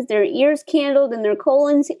cleansed, their ears candled, and their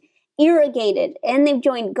colons irrigated. And they've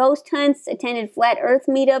joined ghost hunts, attended flat earth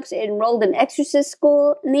meetups, enrolled in exorcist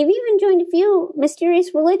school, and they've even joined a few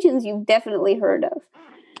mysterious religions you've definitely heard of.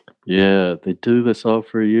 Yeah, they do this all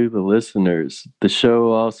for you, the listeners. The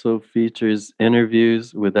show also features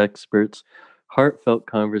interviews with experts, heartfelt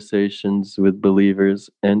conversations with believers,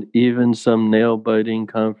 and even some nail-biting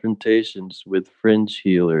confrontations with fringe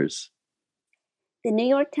healers. The New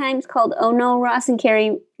York Times called Oh No, Ross and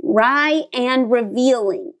Carrie wry and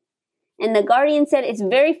revealing. And The Guardian said it's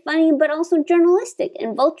very funny but also journalistic.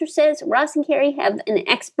 And Vulture says Ross and Carrie have an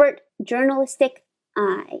expert journalistic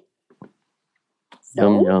eye.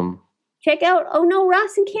 So, Yum, yum. check out Oh No,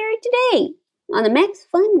 Ross and Carrie today on the Max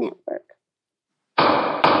Fun Network.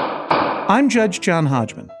 I'm Judge John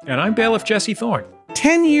Hodgman. And I'm Bailiff Jesse Thorne.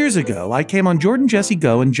 10 years ago, I came on Jordan Jesse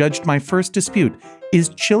Go and judged my first dispute. Is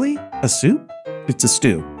chili a soup? It's a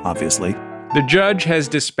stew, obviously. The judge has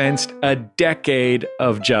dispensed a decade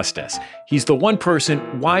of justice. He's the one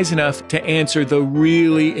person wise enough to answer the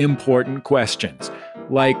really important questions,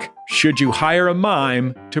 like, should you hire a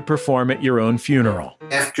mime to perform at your own funeral?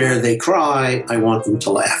 After they cry, I want them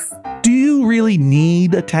to laugh. Do you really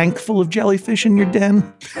need a tank full of jellyfish in your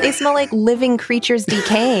den? They smell like living creatures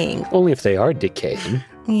decaying. Only if they are decaying.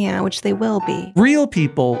 Yeah, which they will be. Real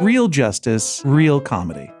people, real justice, real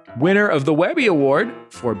comedy. Winner of the Webby Award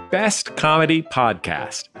for Best Comedy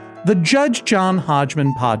Podcast. The Judge John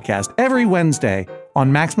Hodgman Podcast, every Wednesday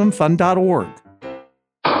on MaximumFun.org.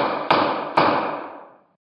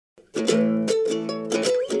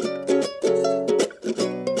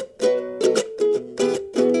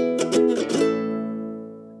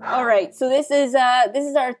 All right, so this is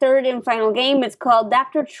our third and final game. It's called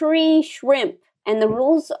Dr. Tree Shrimp, and the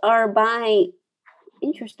rules are by,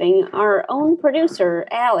 interesting, our own producer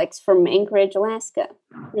Alex from Anchorage, Alaska.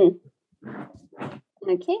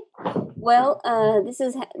 Okay, well, this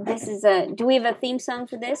is. Do we have a theme song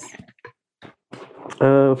for this?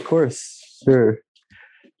 Of course, sure.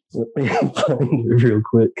 Let me find it real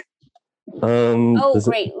quick.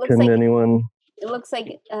 Great! Anyone? It looks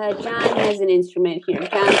like John has an instrument here.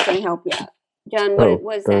 John's going to help you out. John, what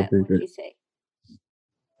was that? What did you say?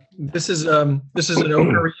 This is an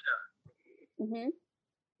ocarina.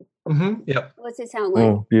 Yep. What's it sound like?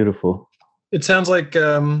 Oh, beautiful. It sounds like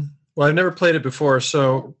well, I've never played it before,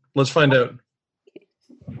 so let's find out.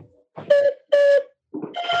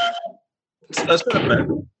 That's not bad.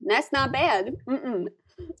 That's not bad.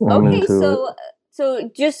 Okay, so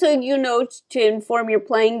just so you know, to inform you're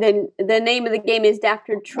playing, the name of the game is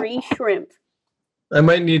Dr. Tree Shrimp. I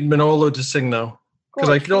might need Manolo to sing though, because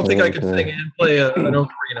I don't think I can sing and play an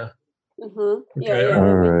ocarina. Okay. Yeah.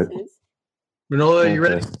 All right. Manolo, are you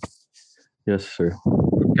ready? Yes, sir.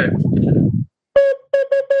 Okay.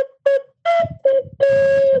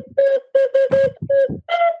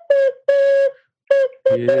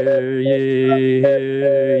 Hear ye,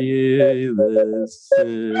 this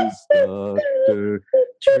is Dr.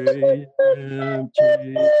 Tree Shrimp.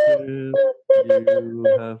 You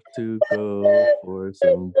have to go for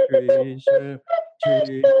some tree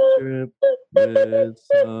shrimp with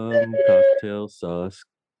some cocktail sauce.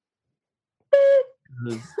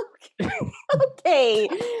 Okay.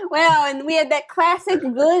 Well, and we had that classic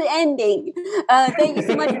good ending. Thank you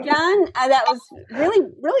so much, John. That was really,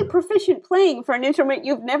 really proficient playing for an instrument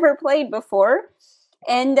you've never played before.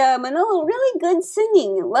 And Manolo, really good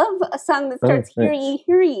singing. Love a song that starts hear ye,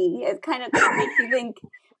 hear ye. It kind of makes you think,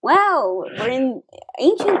 wow, we're in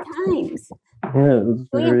ancient times. Yeah, it was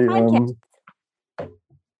very,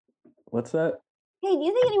 what's that? Hey, do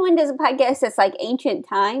you think anyone does a podcast that's like ancient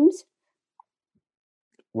times?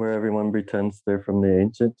 Where everyone pretends they're from the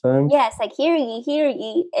ancient times? Yes, like hear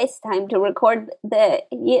ye, it's time to record the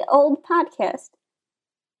old podcast.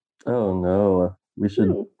 Oh no, we should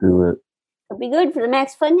do it. It'll be good for the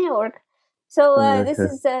Max Fun Network. So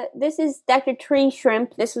this is Dr. Tree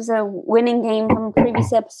Shrimp. This was a winning game from a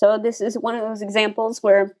previous episode. This is one of those examples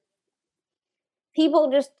where people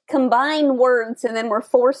just combine words and then we're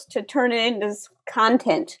forced to turn it into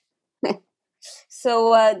content.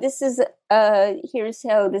 So this is here's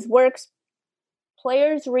how this works.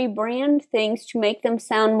 Players rebrand things to make them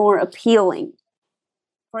sound more appealing.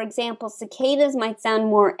 For example, cicadas might sound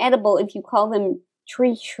more edible if you call them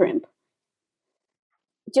tree shrimp.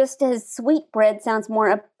 Just as sweetbread sounds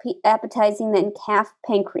more appetizing than calf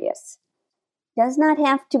pancreas. does not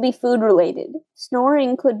have to be food related.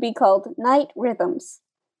 Snoring could be called night rhythms.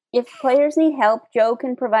 If players need help, Joe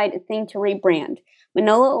can provide a thing to rebrand.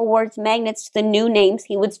 Manolo awards magnets to the new names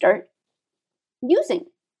he would start using.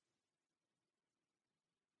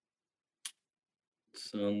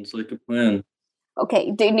 Sounds like a plan.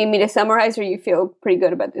 Okay, do you need me to summarize, or you feel pretty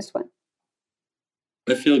good about this one?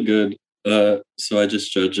 I feel good. So I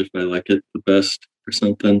just judge if I like it the best or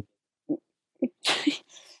something.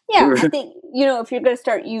 Yeah, I think, if you're going to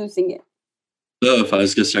start using it. Oh, if I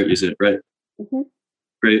was going to start using it, right. Mm-hmm.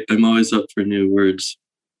 Great. I'm always up for new words.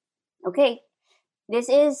 Okay. This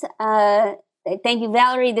is, thank you,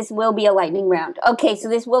 Valerie. This will be a lightning round. Okay, so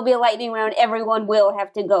this will be a lightning round. Everyone will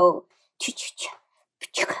have to go.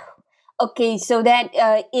 Okay, so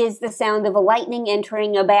that is the sound of a lightning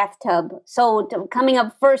entering a bathtub. So coming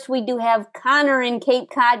up first, we do have Connor in Cape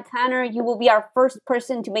Cod. Connor, you will be our first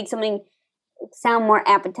person to make something sound more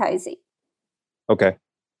appetizing. Okay.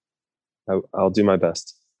 I'll do my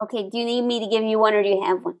best. Okay, do you need me to give you one, or do you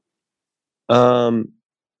have one?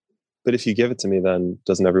 But if you give it to me, then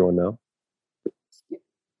doesn't everyone know?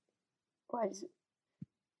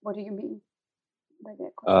 What do you mean by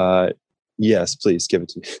that question? Yes, please give it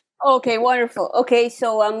to me. Okay, wonderful. Okay,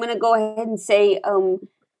 so I'm gonna go ahead and say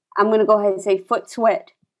foot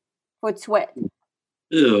sweat. Foot sweat.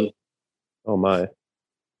 Ew. Oh my.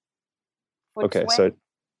 Foot okay, sweat?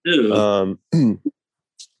 So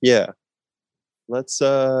yeah. Let's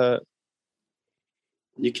You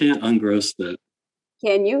can't ungross that.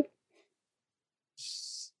 Can you?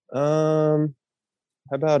 How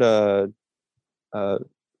about a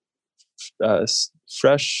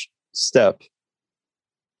fresh step?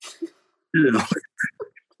 Ew.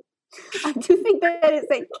 I do think that is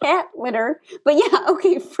a cat litter, but yeah,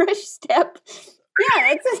 okay, fresh step.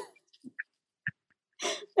 Yeah,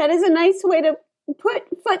 that is a nice way to put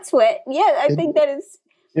foot sweat. Yeah, I think that is.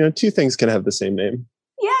 Two things can have the same name.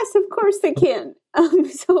 Yes, of course they can.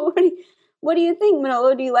 So what do you think,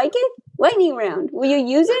 Manolo? Do you like it? Lightning round. Will you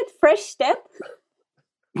use it? Fresh step?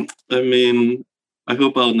 I mean, I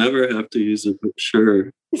hope I'll never have to use it, but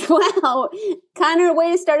sure. Wow. Connor,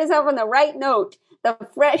 way to start us off on the right note. The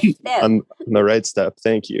fresh step. On the right step.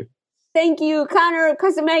 Thank you. Thank you, Connor,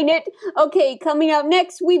 Custom Magnet. Okay, coming up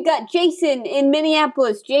next, we've got Jason in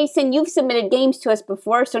Minneapolis. Jason, you've submitted games to us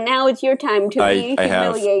before, so now it's your time to be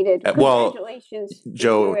humiliated. Congratulations.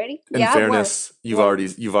 Joe, ready? in fairness, you've already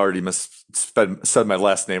said my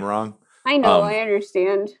last name wrong. I know, I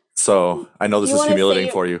understand. So I know this is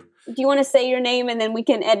humiliating for you. Do you want to say your name and then we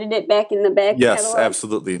can edit it back in the back? Yes, catalog?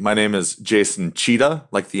 absolutely. My name is Jason Cheetah,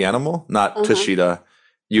 like the animal, not Tashita.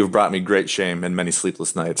 You've brought me great shame and many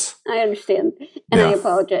sleepless nights. I understand, and I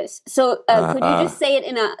apologize. So could you just say it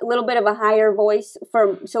in a little bit of a higher voice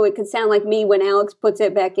so it could sound like me when Alex puts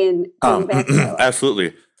it back in?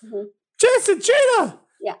 Absolutely. Mm-hmm. Jason Cheetah!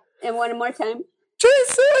 Yeah, and one more time.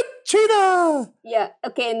 Jason Cheetah! Yeah,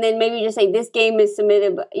 okay, and then maybe just say, this game is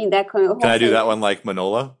submitted by that kind of. Can I do that one like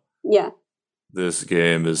Manola? Yeah. This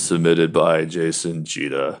game is submitted by Jason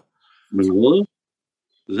Cheetah. Manolo?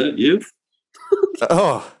 Is that you?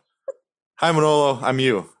 Oh, hi Manolo, I'm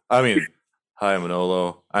you. Hi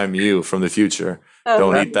Manolo, I'm you from the future.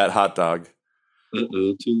 Don't eat that hot dog.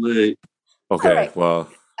 Uh-oh, too late. Okay, right. Well.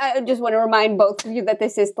 I just want to remind both of you that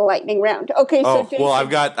this is the lightning round. Okay, so Jason, well,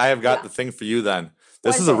 I have got the thing for you then.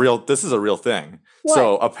 This is a real thing. What?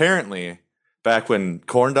 So apparently, back when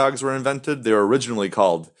corn dogs were invented, they were originally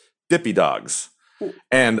called dippy dogs.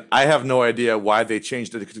 And I have no idea why they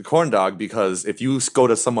changed it to corn dog, because if you go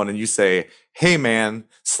to someone and you say, hey man,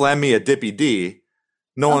 slam me a dippy D,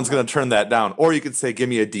 no one's going to turn that down. Or you could say, give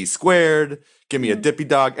me a D squared, give me a dippy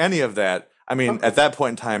dog, any of that. I mean, at that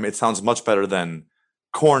point in time, it sounds much better than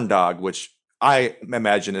corn dog, which I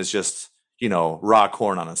imagine is just, raw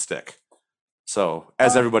corn on a stick. So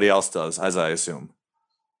as everybody else does, as I assume.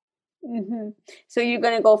 Mm-hmm. So you're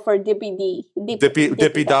gonna go for dippy D,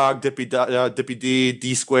 dippy dog, dippy D,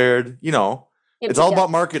 D squared. It's all about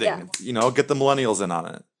marketing. Yeah. Get the millennials in on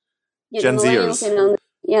it. Gen Zers.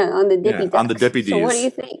 On the dippy dog. On the dippy Ds. So what do you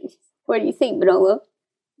think? What do you think, Manolo?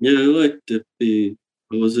 Yeah, I like dippy.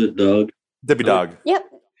 What was it, dog? Dippy dog. Yep.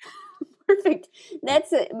 Perfect.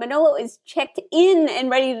 That's it. Manolo is checked in and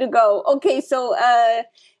ready to go. Okay, so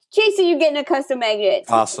Jason, you're getting a custom magnet.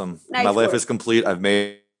 Awesome. Nice My life work. is complete. I've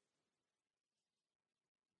made.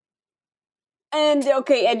 And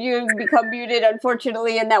you become muted,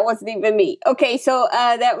 unfortunately, and that wasn't even me. Okay, so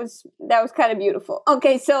that was kind of beautiful.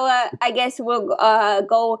 Okay, so I guess we'll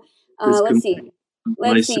go. Let's see.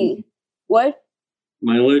 Let's see. What?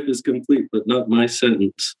 My life is complete, but not my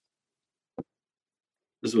sentence.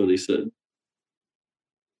 Is what he said.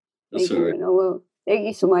 That's Thank all you, right. Manolo. Thank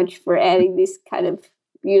you so much for adding this kind of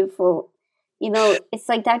beautiful. It's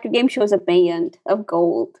like Dr. Game Show is a band of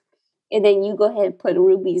gold, and then you go ahead and put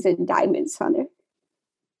rubies and diamonds on it.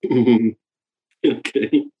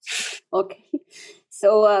 Okay. Okay.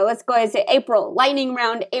 So let's go ahead and say April. Lightning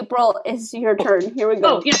round. April, is your turn. Here we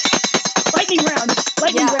go. Oh, yes. Lightning round.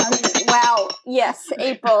 Lightning round. Wow. Yes,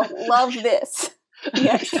 April. Love this.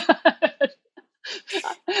 Yes.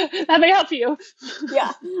 That may help you.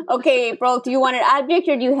 Yeah. Okay, April. Do you want an object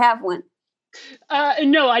or do you have one?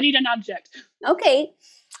 No, I need an object. Okay.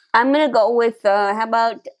 I'm gonna go with how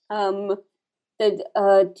about the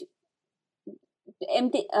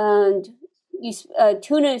empty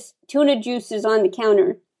tuna juice is on the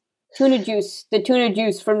counter. The tuna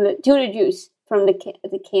juice from the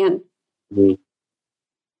can. Mm.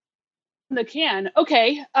 The can.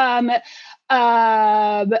 Okay.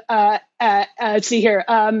 Let's see here.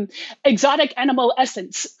 Exotic animal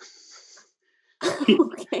essence.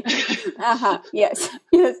 Okay. Yes.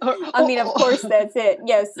 Yes. I mean, of course, that's it.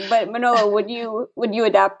 Yes, but Manolo, would you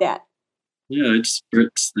adopt that? Yeah, I'd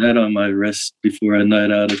spritz that on my wrist before a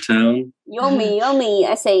night out of town. Yummy.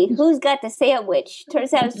 I say, who's got the sandwich?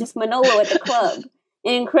 Turns out it's just Manolo at the club.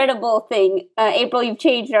 An incredible thing. April, you've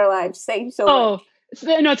changed our lives. Thank you so much.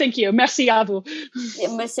 No, thank you. Merci à vous.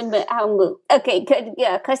 Okay,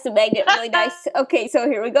 yeah, custom magnet, really nice. Okay, so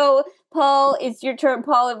here we go. Paul, it's your turn.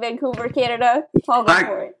 Paul in Vancouver, Canada. Paul, go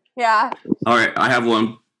for it. Yeah. All right, I have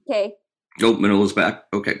one. Okay. Oh, Manila's back.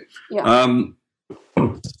 Okay. Yeah.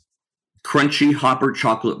 Crunchy Hopper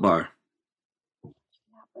chocolate bar.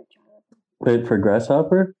 Wait for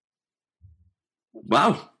grasshopper?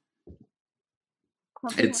 Wow.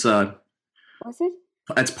 It's What's it?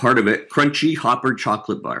 That's part of it. Crunchy Hopper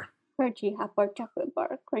chocolate bar. Crunchy Hopper chocolate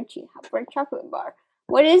bar. Crunchy Hopper chocolate bar.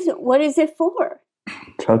 What is it for?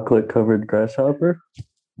 Chocolate covered grasshopper?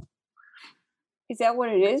 Is that what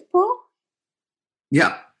it is, Paul?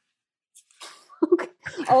 Yeah.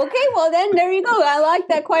 Okay, well then, there you go. I like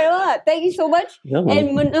that quite a lot. Thank you so much. Yeah.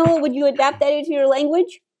 And Manolo, would you adapt that into your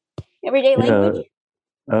language? Everyday language?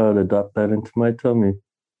 I would adopt that into my tummy.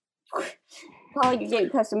 Paul, you're getting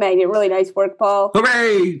custom magnet. Really nice work, Paul.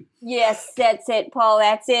 Hooray! Yes, that's it, Paul.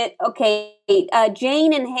 That's it. Okay.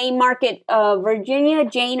 Jane in Haymarket, Virginia.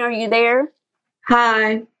 Jane, are you there?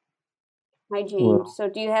 Hi. Hi, Jane. Hello. So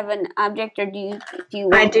do you have an object or do you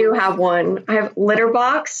I do have one. I have litter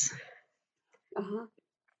box. Uh-huh.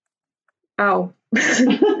 Oh.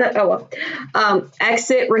 Oh well.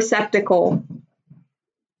 Exit receptacle.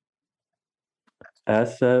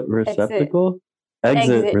 Asset receptacle?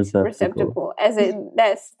 Exit receptacle.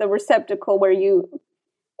 That's the receptacle where you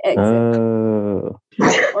exit. Or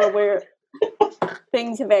where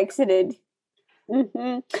things have exited.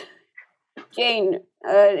 Mm-hmm. Jane,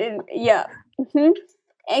 yeah. Mm-hmm.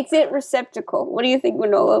 Exit receptacle. What do you think,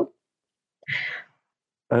 Manolo?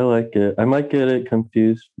 I like it. I might get it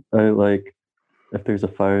confused. If there's a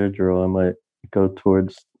fire drill, I might go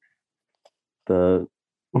towards the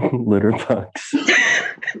litter box.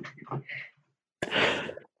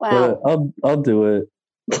 Wow. But I'll do it.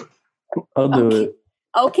 I'll do it.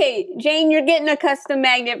 Okay, Jane, you're getting a custom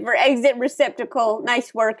magnet for exit receptacle.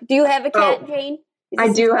 Nice work. Do you have a cat, Jane?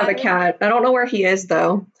 I do have a cat. I don't know where he is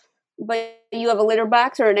though. But you have a litter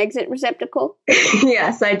box or an exit receptacle?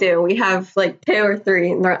 Yes, I do. We have like 2 or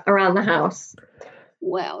 3 around the house.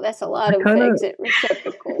 Wow, that's a lot of exit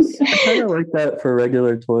receptacles. I kind of like that for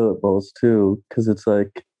regular toilet bowls too, because it's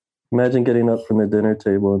like, imagine getting up from the dinner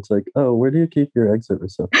table. It's like, oh, where do you keep your exit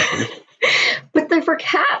receptacles? But they're for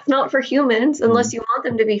cats, not for humans, unless you want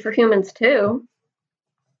them to be for humans too.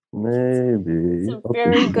 Maybe. It's a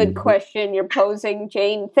very good question you're posing,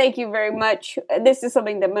 Jane. Thank you very much. This is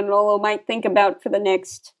something that Manolo might think about for the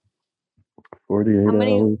next 48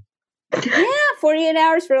 hours. Yeah, 48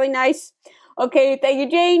 hours. Really nice. Okay, thank you,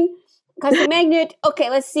 Jane. Custom magnet. Okay,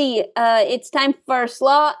 let's see. It's time for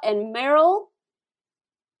Slaw and Meryl.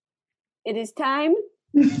 It is time.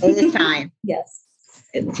 It is time. Yes.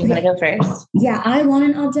 You want to go first? Yeah, I want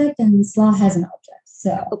an object and Slaw has an object.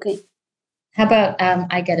 So okay. How about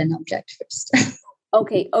I get an object first?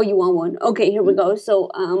 Okay. Oh, you want one? Okay, here we go.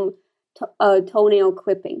 So, toenail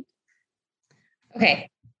clipping. Okay.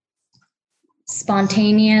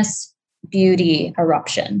 Spontaneous beauty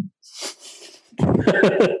eruption.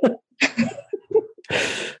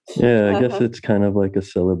 Yeah, I guess it's kind of like a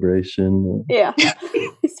celebration. Yeah.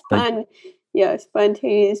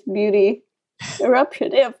 Spontaneous beauty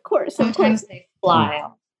eruption. Yeah, of course. Sometimes they fly.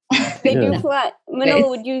 They do fly. Manolo,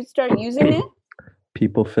 would you start using it?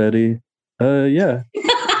 People fetty. Yeah.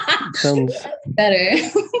 Sounds better.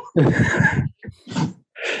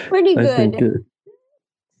 Pretty I think good.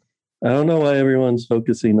 I don't know why everyone's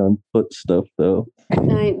focusing on foot stuff though.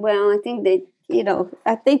 I think that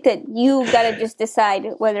I think that you got to just decide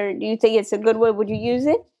whether you think it's a good one. Would you use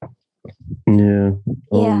it? Yeah,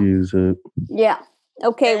 I'll use it. Yeah.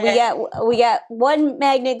 Okay, we got one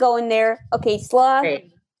magnet going there. Okay, Sloth,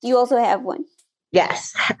 you also have one.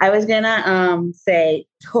 Yes, I was gonna say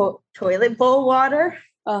toilet bowl water.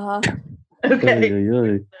 Okay.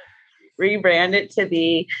 Rebrand it to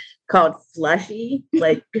be called Slushy,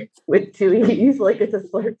 like with 2 E's, like it's a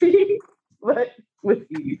Slurpee, but with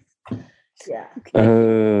E's. Yeah.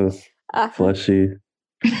 Fleshy.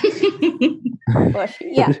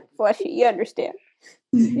 Fleshy. Yeah, fleshy. You understand.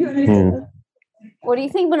 What do you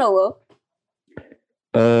think, Manolo?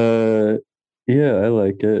 Yeah, I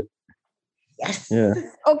like it. Yes. Yeah.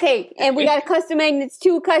 Okay, and we got custom magnets,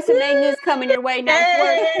 2 custom magnets coming your way. Nice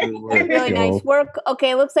work. Really nice work.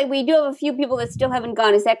 Okay, looks like we do have a few people that still haven't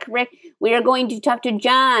gone. Is that correct? We are going to talk to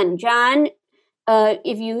John. John, do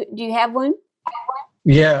you have one?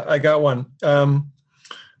 Yeah, I got one.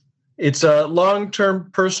 It's a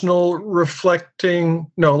long-term personal reflection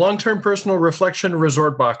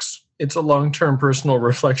resort box. It's a long-term personal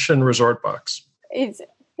reflection resort box. It's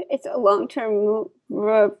a long-term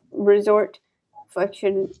resort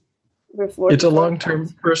reflection. It's a long-term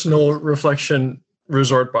personal reflection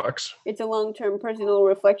resort box. It's a long-term personal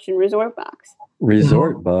reflection resort box.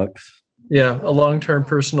 Resort box. Yeah, a long-term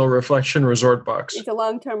personal reflection resort box. It's a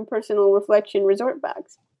long-term personal reflection resort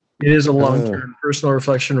box. It is a long-term personal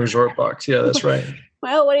reflection resort box. Yeah, that's right.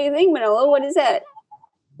 Well, what do you think, Manolo? What is that?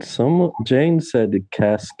 Jane said a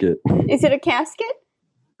casket. Is it a casket?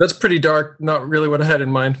 That's pretty dark. Not really what I had in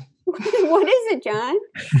mind. What is it, John?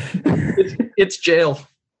 It's jail.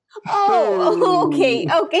 Oh, okay.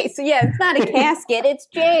 Okay, so yeah, it's not a casket. It's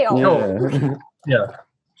jail. Yeah.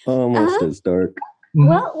 Almost as dark.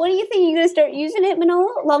 Well, what do you think? You're going to start using it,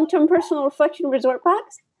 Manolo? Long-term personal reflection resort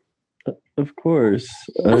box? Of course.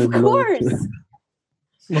 Of course.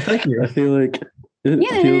 Well, thank you. I feel like they're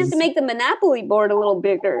going to have to make the Monopoly board a little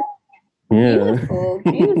bigger. Yeah.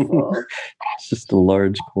 Beautiful. It's just a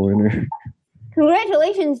large corner.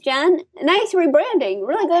 Congratulations, John. Nice rebranding.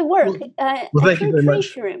 Really good work. Thank you very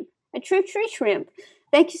much. A true tree shrimp.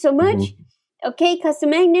 Thank you so much. Okay,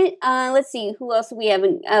 custom magnet. Let's see. Who else do we have?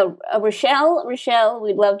 Rochelle. Rochelle,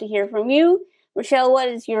 we'd love to hear from you. Rochelle,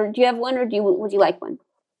 do you have one or would you like one?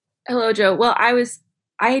 Hello, Joe. Well, I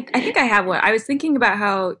think I have one. I was thinking about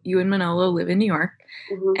how you and Manolo live in New York.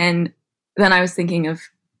 And then I was thinking of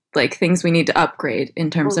like things we need to upgrade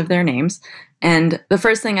in terms of their names. And the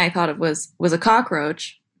first thing I thought of was a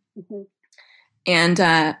cockroach. And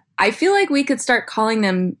I feel like we could start calling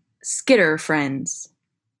them Skitter Friends.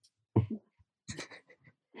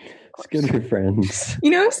 Skitter Friends.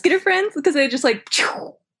 You know Skitter Friends? Because they just like...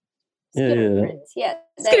 Friends. Yeah.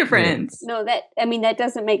 Skitter Friends. No, that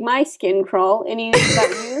doesn't make my skin crawl. Any about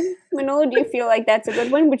you? Manolo, do you feel like that's a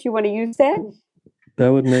good one? Would you want to use that?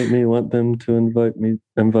 That would make me want them to invite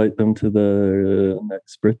them to the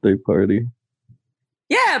next birthday party.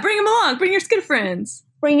 Yeah, bring them along. Bring your Skitter Friends.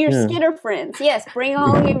 Bring your Skitter Friends. Yes, bring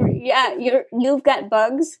all you've got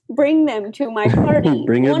bugs. Bring them to my party.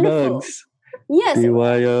 Bring your bugs. Yes.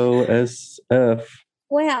 BYOSF.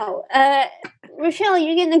 Wow. Rochelle,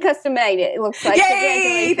 you're getting a custom magnet, it looks like.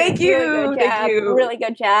 Yay! Thank you. Really good job. Really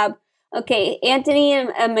good job. Okay, Anthony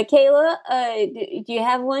and Michaela, do you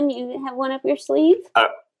have one? You have one up your sleeve?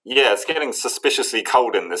 Yeah, it's getting suspiciously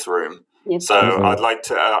cold in this room. Yes. So I'd like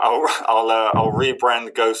to. I'll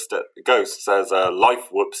rebrand Ghosts as Life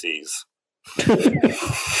Whoopsies.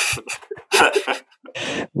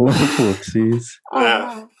 Life Whoopsies.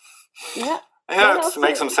 Yeah. Yeah, it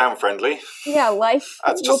makes them sound friendly. Yeah, life.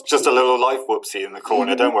 That's just a little life whoopsie in the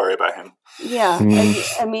corner. Don't worry about him. Yeah,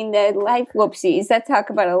 I mean the life whoopsies. That talk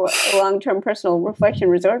about a long-term personal reflection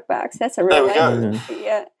resort box. That's a real. There we go.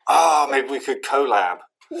 Yeah. Oh, maybe we could collab.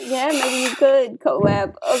 Yeah, maybe you could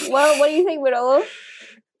collab. Well, what do you think, Manolo?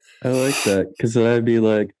 I like that because then I'd be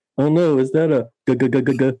like, "Oh no, is that a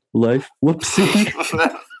life whoopsie?"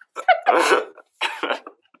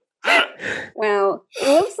 Wow. It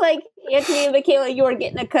looks like Anthony and Michaela, you are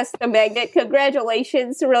getting a custom magnet.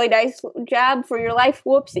 Congratulations. Really nice job for your life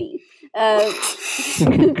whoopsie.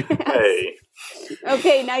 Hey.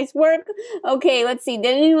 Okay, nice work. Okay, let's see.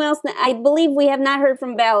 Did anyone else? I believe we have not heard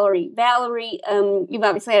from Valerie. Valerie, you've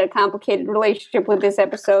obviously had a complicated relationship with this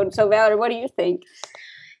episode. So, Valerie, what do you think?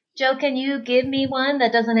 Joe, can you give me one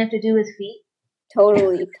that doesn't have to do with feet?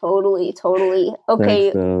 Totally.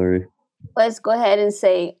 Okay. Thanks, Valerie. Let's go ahead and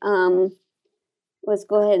say, the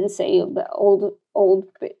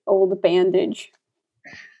old bandage.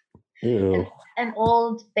 Ew. An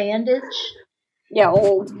old bandage?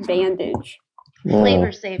 old bandage.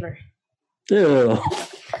 Flavor saver. Ew.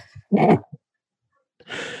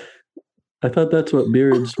 I thought that's what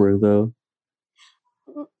beards were, though.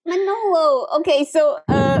 Manolo. Okay, so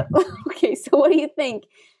what do you think?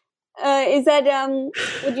 Is that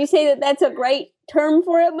would you say that that's a great term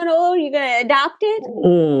for it, Manolo? You gonna adopt it?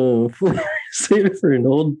 Oh, save it for an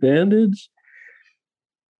old bandage.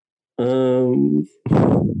 I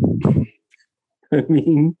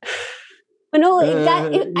mean, Manolo, I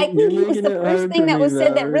think it was the first thing that was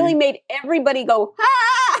said that really made everybody go,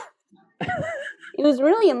 "Ah!" It was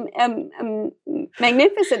really a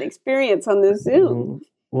magnificent experience on the Zoom.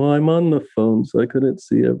 Well, I'm on the phone, so I couldn't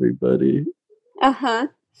see everybody. Uh-huh.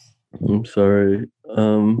 I'm sorry.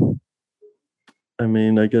 I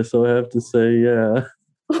mean, I guess I'll have to say, yeah.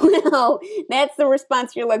 Well, that's the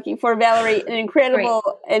response you're looking for, Valerie. An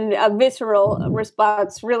incredible and a visceral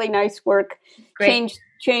response. Really nice work. Great.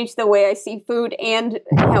 Changed the way I see food and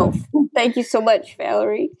health. Thank you so much,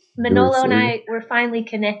 Valerie. Manolo and I, we're finally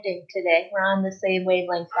connecting today. We're on the same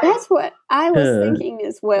wavelength. That's what I was thinking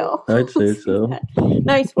as well. I'd say so.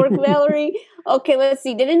 Nice work, Valerie. Okay, let's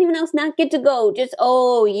see. Did anyone else not get to go?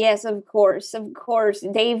 Yes, of course.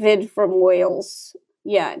 David from Wales.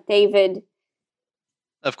 Yeah, David.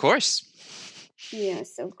 Of course.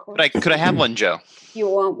 Yes, of course. Could I have one, Joe? You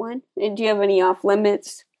want one? And do you have any off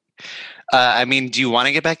limits? I mean, do you want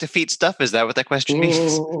to get back to feet stuff? Is that what that question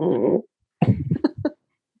means?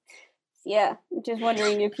 Yeah, just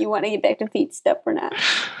wondering if you want to get back to feet stuff or not.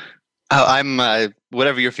 Oh, I'm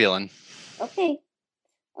whatever you're feeling. Okay.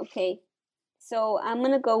 So I'm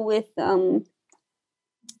gonna go with how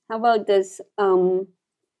about this? When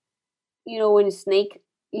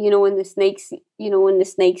the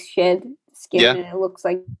snakes shed skin and it looks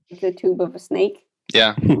like the tube of a snake.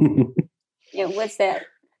 Yeah. Yeah. What's that?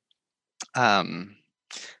 That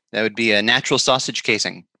would be a natural sausage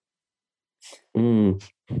casing.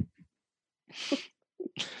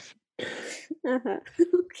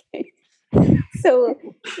 Okay. So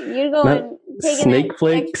you're going taking snake that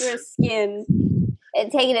flakes? extra skin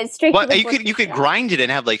and taking it straight. Well, to the you could grind it and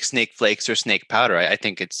have like snake flakes or snake powder. I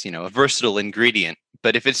think it's a versatile ingredient.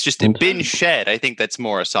 But if it's just been shed, I think that's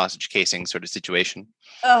more a sausage casing sort of situation.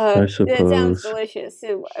 I suppose. That sounds delicious.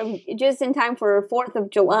 So, just in time for 4th of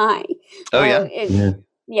July. Oh, yeah.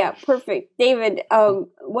 Yeah, perfect. David,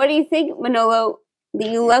 what do you think, Manolo? Do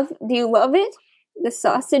you love it? The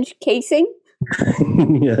sausage casing?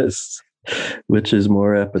 Yes, which is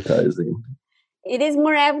more appetizing. It is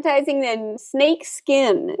more appetizing than snake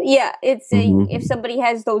skin. Yeah, it's if somebody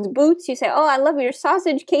has those boots, you say, "Oh, I love your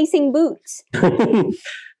sausage casing boots."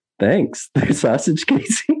 Thanks. They're sausage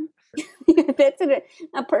casing. That's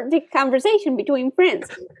a perfect conversation between friends.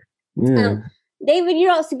 Yeah. David,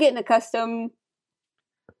 you're also getting accustomed.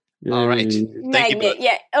 All right. Thank you.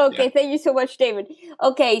 Yeah. Okay. Yeah. Thank you so much, David.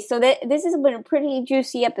 Okay. So this has been a pretty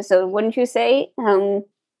juicy episode, wouldn't you say?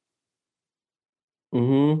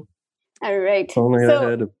 All right. If only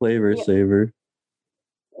I had a flavor saver.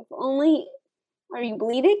 If only. Are you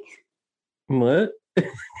bleeding? What?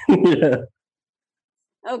 Yeah.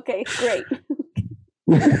 Okay, great.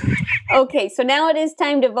 Okay, so now it is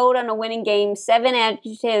time to vote on a winning game. 7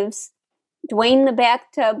 adjectives. Dwayne the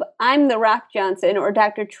Bathtub, I'm the Rock Johnson, or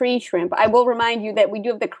Dr. Tree Shrimp. I will remind you that we do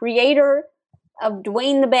have the creator of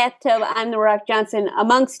Dwayne the Bathtub, I'm the Rock Johnson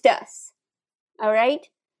amongst us. All right?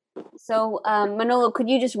 So, Manolo, could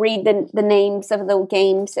you just read the names of the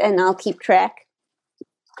games and I'll keep track?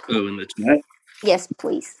 Oh, in the chat? Yes,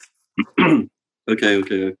 please.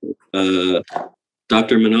 Okay.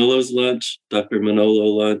 Dr. Manolo's Lunch, Dr. Manolo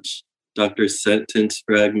Lunch, Dr. Sentence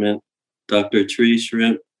Fragment, Dr. Tree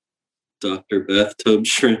Shrimp, Dr. Bathtub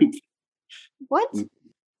Shrimp. What?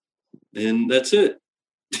 And that's it.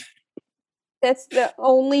 That's the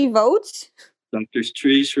only votes? Dr.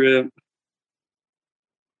 Tree Shrimp.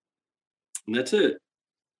 And that's it.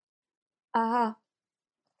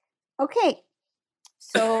 Okay.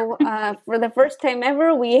 So for the first time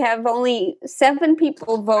ever, we have only 7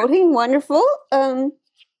 people voting. Wonderful. Great.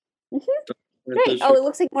 Oh, it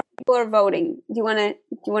looks like more people are voting. Do you want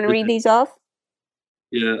to read these off?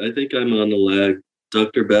 Yeah, I think I'm on the lag.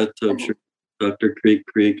 Dr. Bathtub Shrimp, Dr.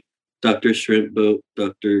 Creek, Dr. Shrimp Boat,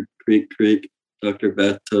 Dr. Creek, Dr.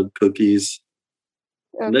 Bathtub Cookies.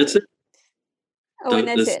 Okay. And that's it. Oh, and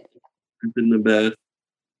that's it. Shrimp in the bath.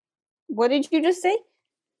 What did you just say?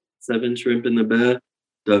 7 shrimp in the bath.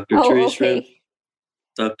 Dr. Tree Shrimp.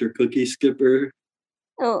 Dr. Cookie Skipper.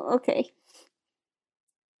 Oh, okay.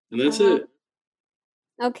 And that's it.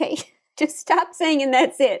 Okay. Just stop saying and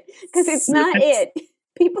that's it. Because it's not it.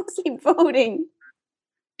 People keep voting.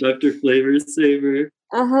 Dr. Flavor Saver.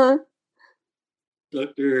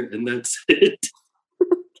 Doctor, and that's it.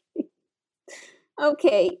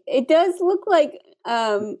 Okay, it does look like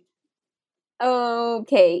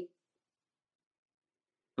okay.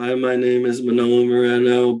 Hi, my name is Manolo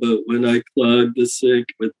Moreno, but when I clog the sick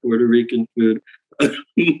with Puerto Rican food,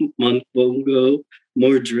 Monfongo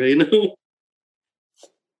Mordreno.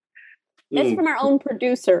 That's from our own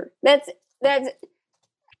producer. That's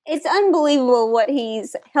it's unbelievable what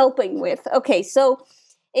he's helping with. Okay, so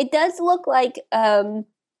it does look like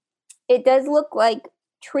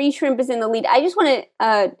tree shrimp is in the lead. I just want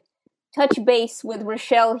to touch base with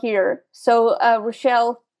Rochelle here. So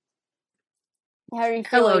Rochelle, how are you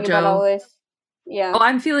feeling about all this? Yeah. Oh,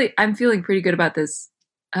 I'm feeling pretty good about this.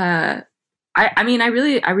 I mean, I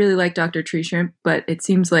really like Dr. Tree Shrimp, but it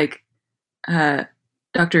seems like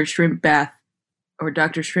Dr. Shrimp Bath or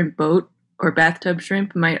Dr. Shrimp Boat or Bathtub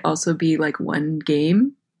Shrimp might also be like one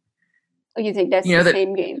game. Oh, you think that's the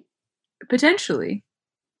same game? Potentially.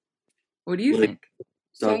 What do you think?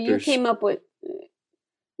 So you came up with,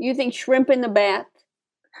 you think Shrimp in the Bath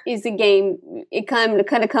is a game, it kind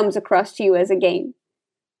of comes across to you as a game?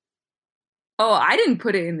 Oh, I didn't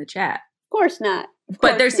put it in the chat. Of course not.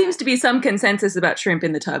 But there seems to be some consensus about shrimp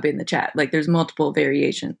in the tub in the chat. Like there's multiple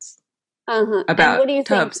variations about what do you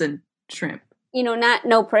tubs think, and shrimp. You know,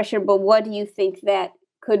 no pressure, but what do you think that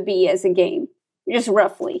could be as a game? Just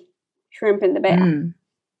roughly. Shrimp in the Bath.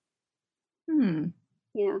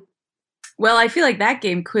 Yeah. Well, I feel like that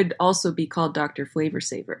game could also be called Dr. Flavor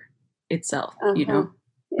Saver itself, you know?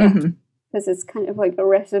 Yeah. Because it's kind of like a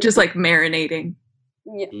recipe. Just like marinating.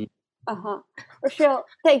 Yeah. Rochelle,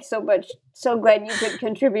 thanks so much. So glad you could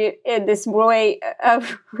contribute in this way.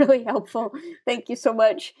 Really helpful. Thank you so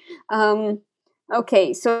much.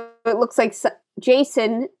 Okay, so it looks like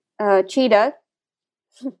Jason Cheetah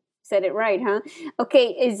said it right, huh? Okay,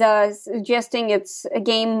 is suggesting it's a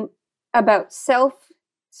game about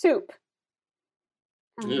self-soup.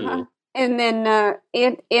 And then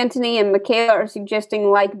Anthony and Michaela are suggesting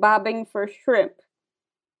like bobbing for shrimp.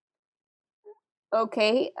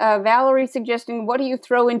 Okay, Valerie suggesting, what do you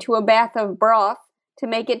throw into a bath of broth to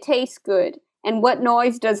make it taste good? And what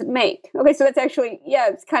noise does it make? Okay, so that's actually,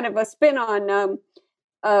 it's kind of a spin on,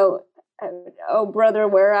 Oh Brother,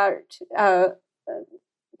 Where Art,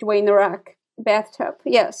 Dwayne The Rock, bathtub.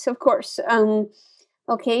 Yes, of course.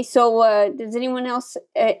 Okay, so does anyone else,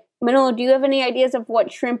 Manolo, do you have any ideas of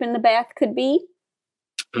what shrimp in the bath could be?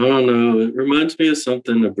 I don't know. It reminds me of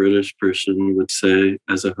something a British person would say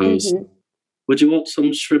as a host. Would you want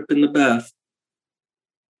some shrimp in the bath?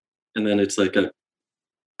 And then it's like a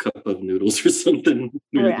cup of noodles or something.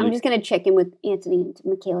 All right, I'm just going to check in with Anthony and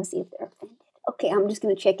Michaela, see if they're offended. Okay, I'm just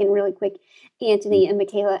going to check in really quick. Anthony and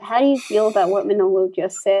Michaela, how do you feel about what Manolo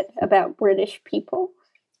just said about British people?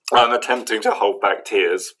 I'm attempting to hold back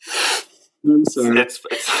tears. I'm sorry. It's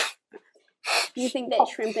Do you think that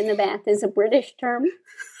shrimp in the bath is a British term?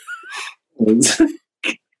 I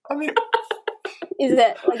mean, is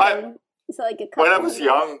that like a cup when I was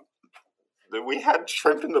young, we had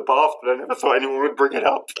shrimp in the bath, but I never thought anyone would bring it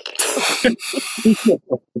up.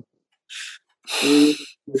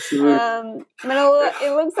 Manolo,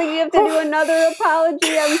 it looks like you have to do another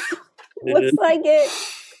apology. Looks like it.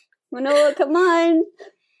 Manolo, come on.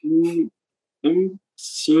 I'm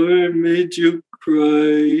sorry I made you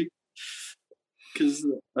cry. Because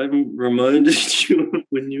I'm reminded you of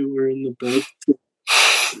when you were in the bathtub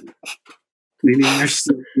cleaning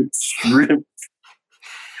yourself with shrimp.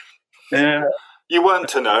 You weren't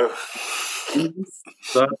to know.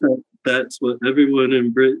 Thought that's what everyone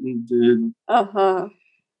in Britain did.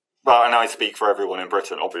 Well, and I speak for everyone in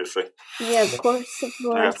Britain, obviously. Yeah, of course,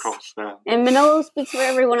 Yeah, of course. Yeah. And Manolo speaks for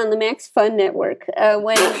everyone on the Max Fun Network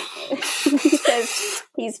when he says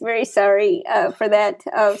he's very sorry for that.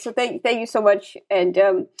 So thank you so much. And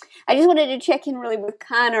I just wanted to check in really with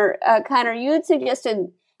Connor. Connor, you had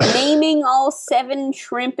suggested naming all 7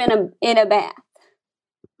 shrimp in a bath.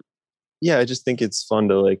 Yeah, I just think it's fun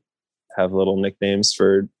to like have little nicknames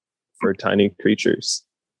for tiny creatures.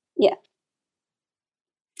 Yeah.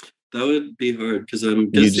 That would be hard because I'm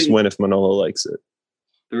guessing you just win if Manolo likes it.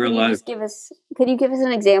 They're alive. Could you give us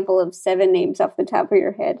an example of 7 names off the top of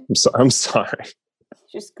your head? I'm sorry.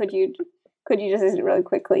 Just could you just really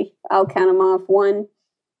quickly? I'll count them off. 1.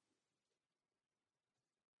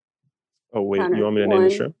 Oh wait, Connor, you want me to name the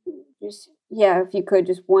shrimp? If you could,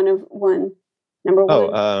 just one. Number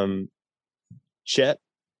 1. Chet.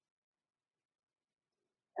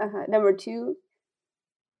 Number 2.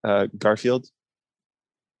 Garfield.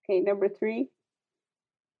 Okay, number 3.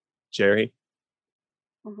 Jerry.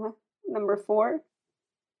 Number 4.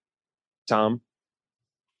 Tom.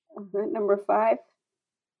 Number 5.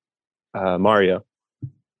 Mario.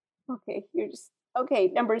 Okay, you're just okay.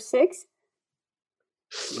 Number 6.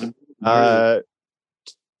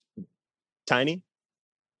 Tiny.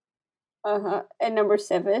 And number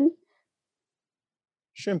 7.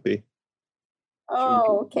 Shrimpy.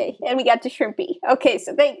 Oh, okay. And we got to Shrimpy. Okay,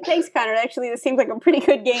 so thanks, Connor. Actually, this seems like a pretty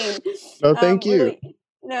good game. No, thank you. Really,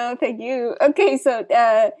 no, thank you. Okay, so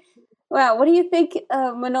wow, what do you think,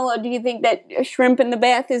 Manolo? Do you think that Shrimp in the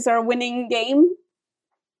Bath is our winning game?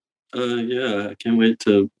 Yeah, I can't wait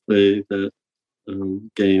to play that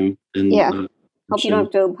game. And Yeah. Hope you don't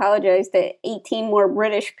have to apologize to 18 more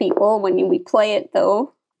British people when we play it,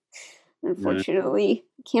 though. Unfortunately,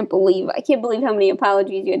 I can't believe how many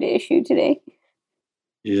apologies you had to issue today.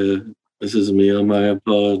 Yeah, this is me on my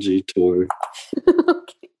apology tour.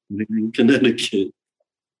 In Connecticut.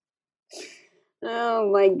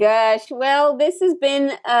 Oh my gosh! Well, this has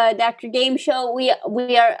been Dr. Game Show. We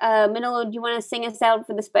are Manolo. Do you want to sing us out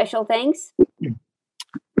for the special thanks?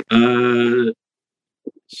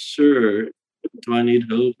 Sure. Do I need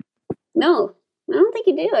help? No, I don't think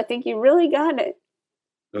you do. I think you really got it.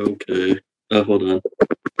 Okay. Hold on.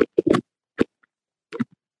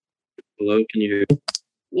 Hello, can you hear me?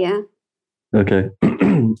 Yeah. Okay.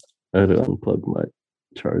 I had to unplug my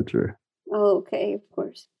charger. Oh, okay, of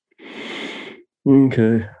course.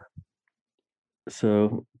 Okay.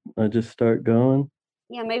 So I just start going?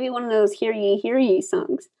 Yeah, maybe one of those hear ye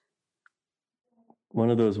songs. One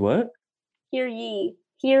of those what? Hear ye.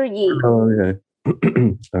 Oh, okay.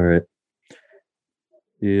 All right.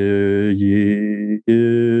 Hear ye,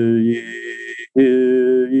 hear ye,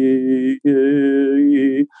 hear ye, hear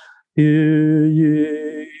ye, hear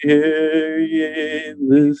ye, hear ye,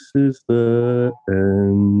 this is the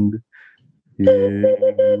end. Hear ye,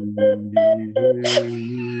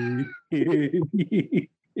 hear ye,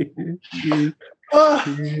 hear ye.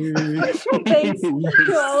 Special thanks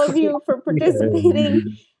to all of you for participating.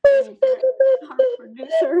 And our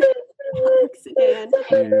producer, Alex again.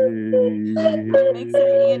 Mixer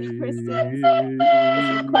Andy Christens.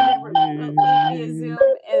 It's recorded remotely via Zoom,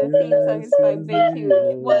 and the theme song is by Big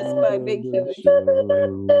Huge. Was by Big Huge.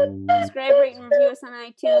 Subscribe, rate, and review us on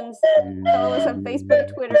iTunes. Follow us on Facebook,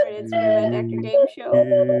 Twitter, and Instagram at Dr. Game Show.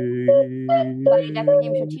 Buy a Dr.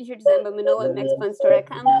 Game Show t-shirt designed by Manolo at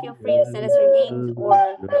MaxFunStore.com. Feel free to send us your games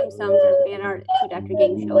or theme songs or fan art to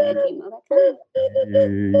drgameshow@gmail.com.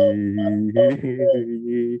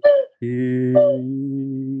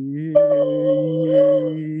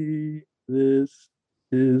 This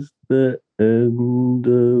is the end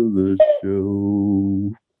of the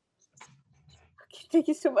show. Thank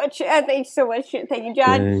you so much. Thank you so much. Thank you,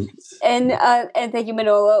 John. Thanks. And thank you,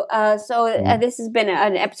 Manolo. This has been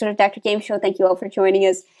an episode of Dr. Game Show. Thank you all for joining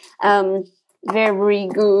us. Very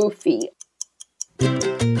goofy.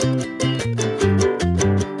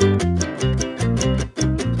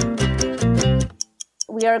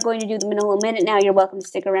 We are going to do the Manolo Minute now. You're welcome to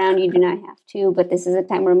stick around. You do not have to, but this is a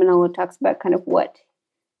time where Manolo talks about kind of what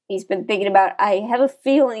he's been thinking about. I have a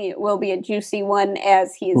feeling it will be a juicy one,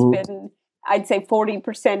 as he has been, I'd say,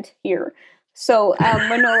 40% here. So,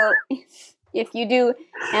 Manolo, if you do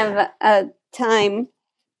have a time,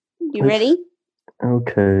 you ready?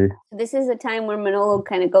 Okay. This is a time where Manolo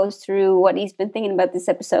kind of goes through what he's been thinking about this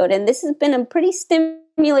episode, and this has been a pretty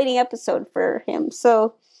stimulating episode for him.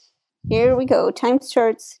 So, here we go. Time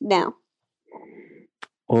starts now.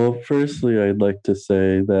 Well, firstly, I'd like to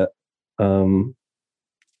say that, one,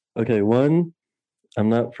 I'm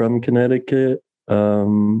not from Connecticut.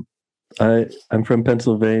 I'm from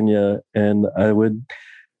Pennsylvania, and I would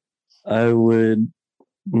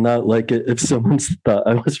not like it if someone thought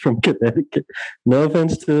I was from Connecticut. No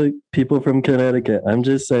offense to people from Connecticut. I'm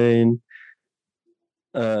just saying,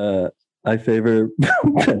 I favor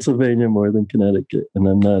Pennsylvania more than Connecticut, and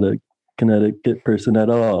I'm not a Connecticut person at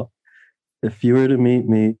all. If you were to meet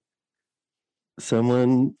me,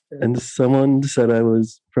 someone said I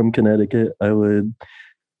was from Connecticut, I would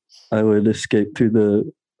escape through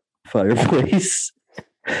the fireplace.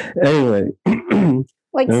 Anyway,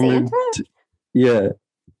 like Santa? Yeah,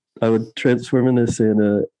 I would transform into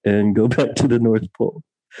Santa and go back to the North Pole.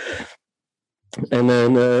 And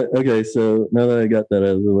then, so now that I got that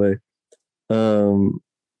out of the way,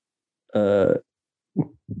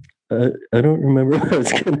 I don't remember what I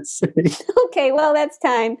was going to say. Okay, well, that's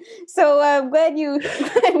time. So I'm glad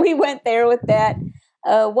we went there with that.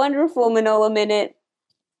 Wonderful Manolo Minute.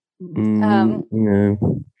 Yeah.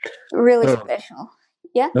 Really special.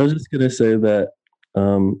 Yeah? I was just going to say that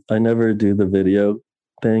I never do the video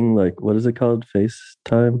thing. Like, what is it called?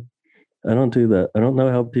 FaceTime? I don't do that. I don't know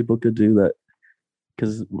how people could do that.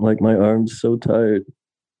 Because, like, my arm's so tired.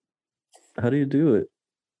 How do you do it?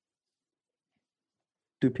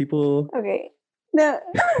 Do people Okay. No,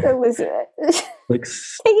 listen. like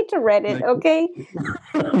Take it to Reddit, okay?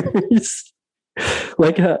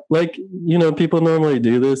 like people normally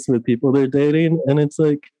do this with people they're dating, and it's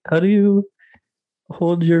like, how do you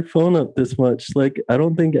hold your phone up this much? Like, I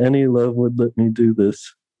don't think any love would let me do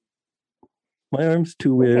this. My arm's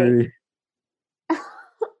too weary.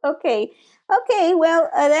 Okay. Well,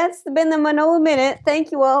 that's been the Manola Minute.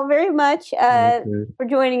 Thank you all very much for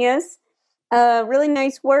joining us. Really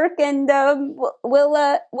nice work, and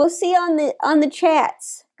we'll see you on the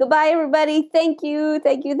chats. Goodbye, everybody. Thank you.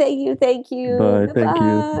 Bye. Goodbye. Thank you.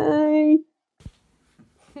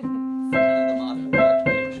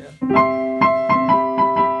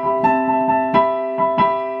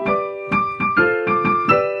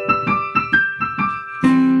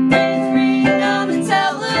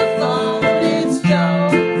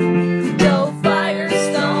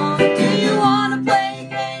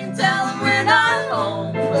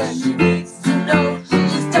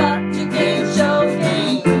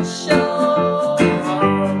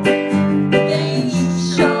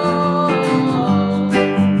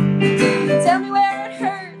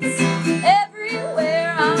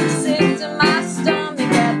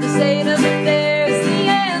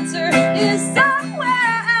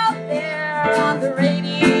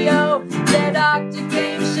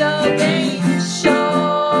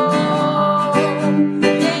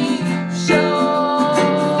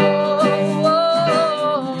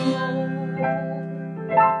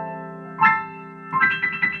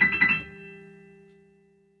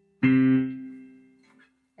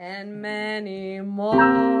 And many more.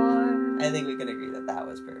 I think we can agree that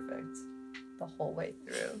was perfect. The whole way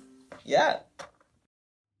through. Yeah.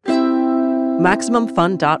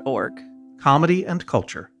 MaximumFun.org. Comedy and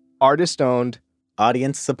culture. Artist owned.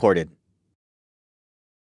 Audience supported.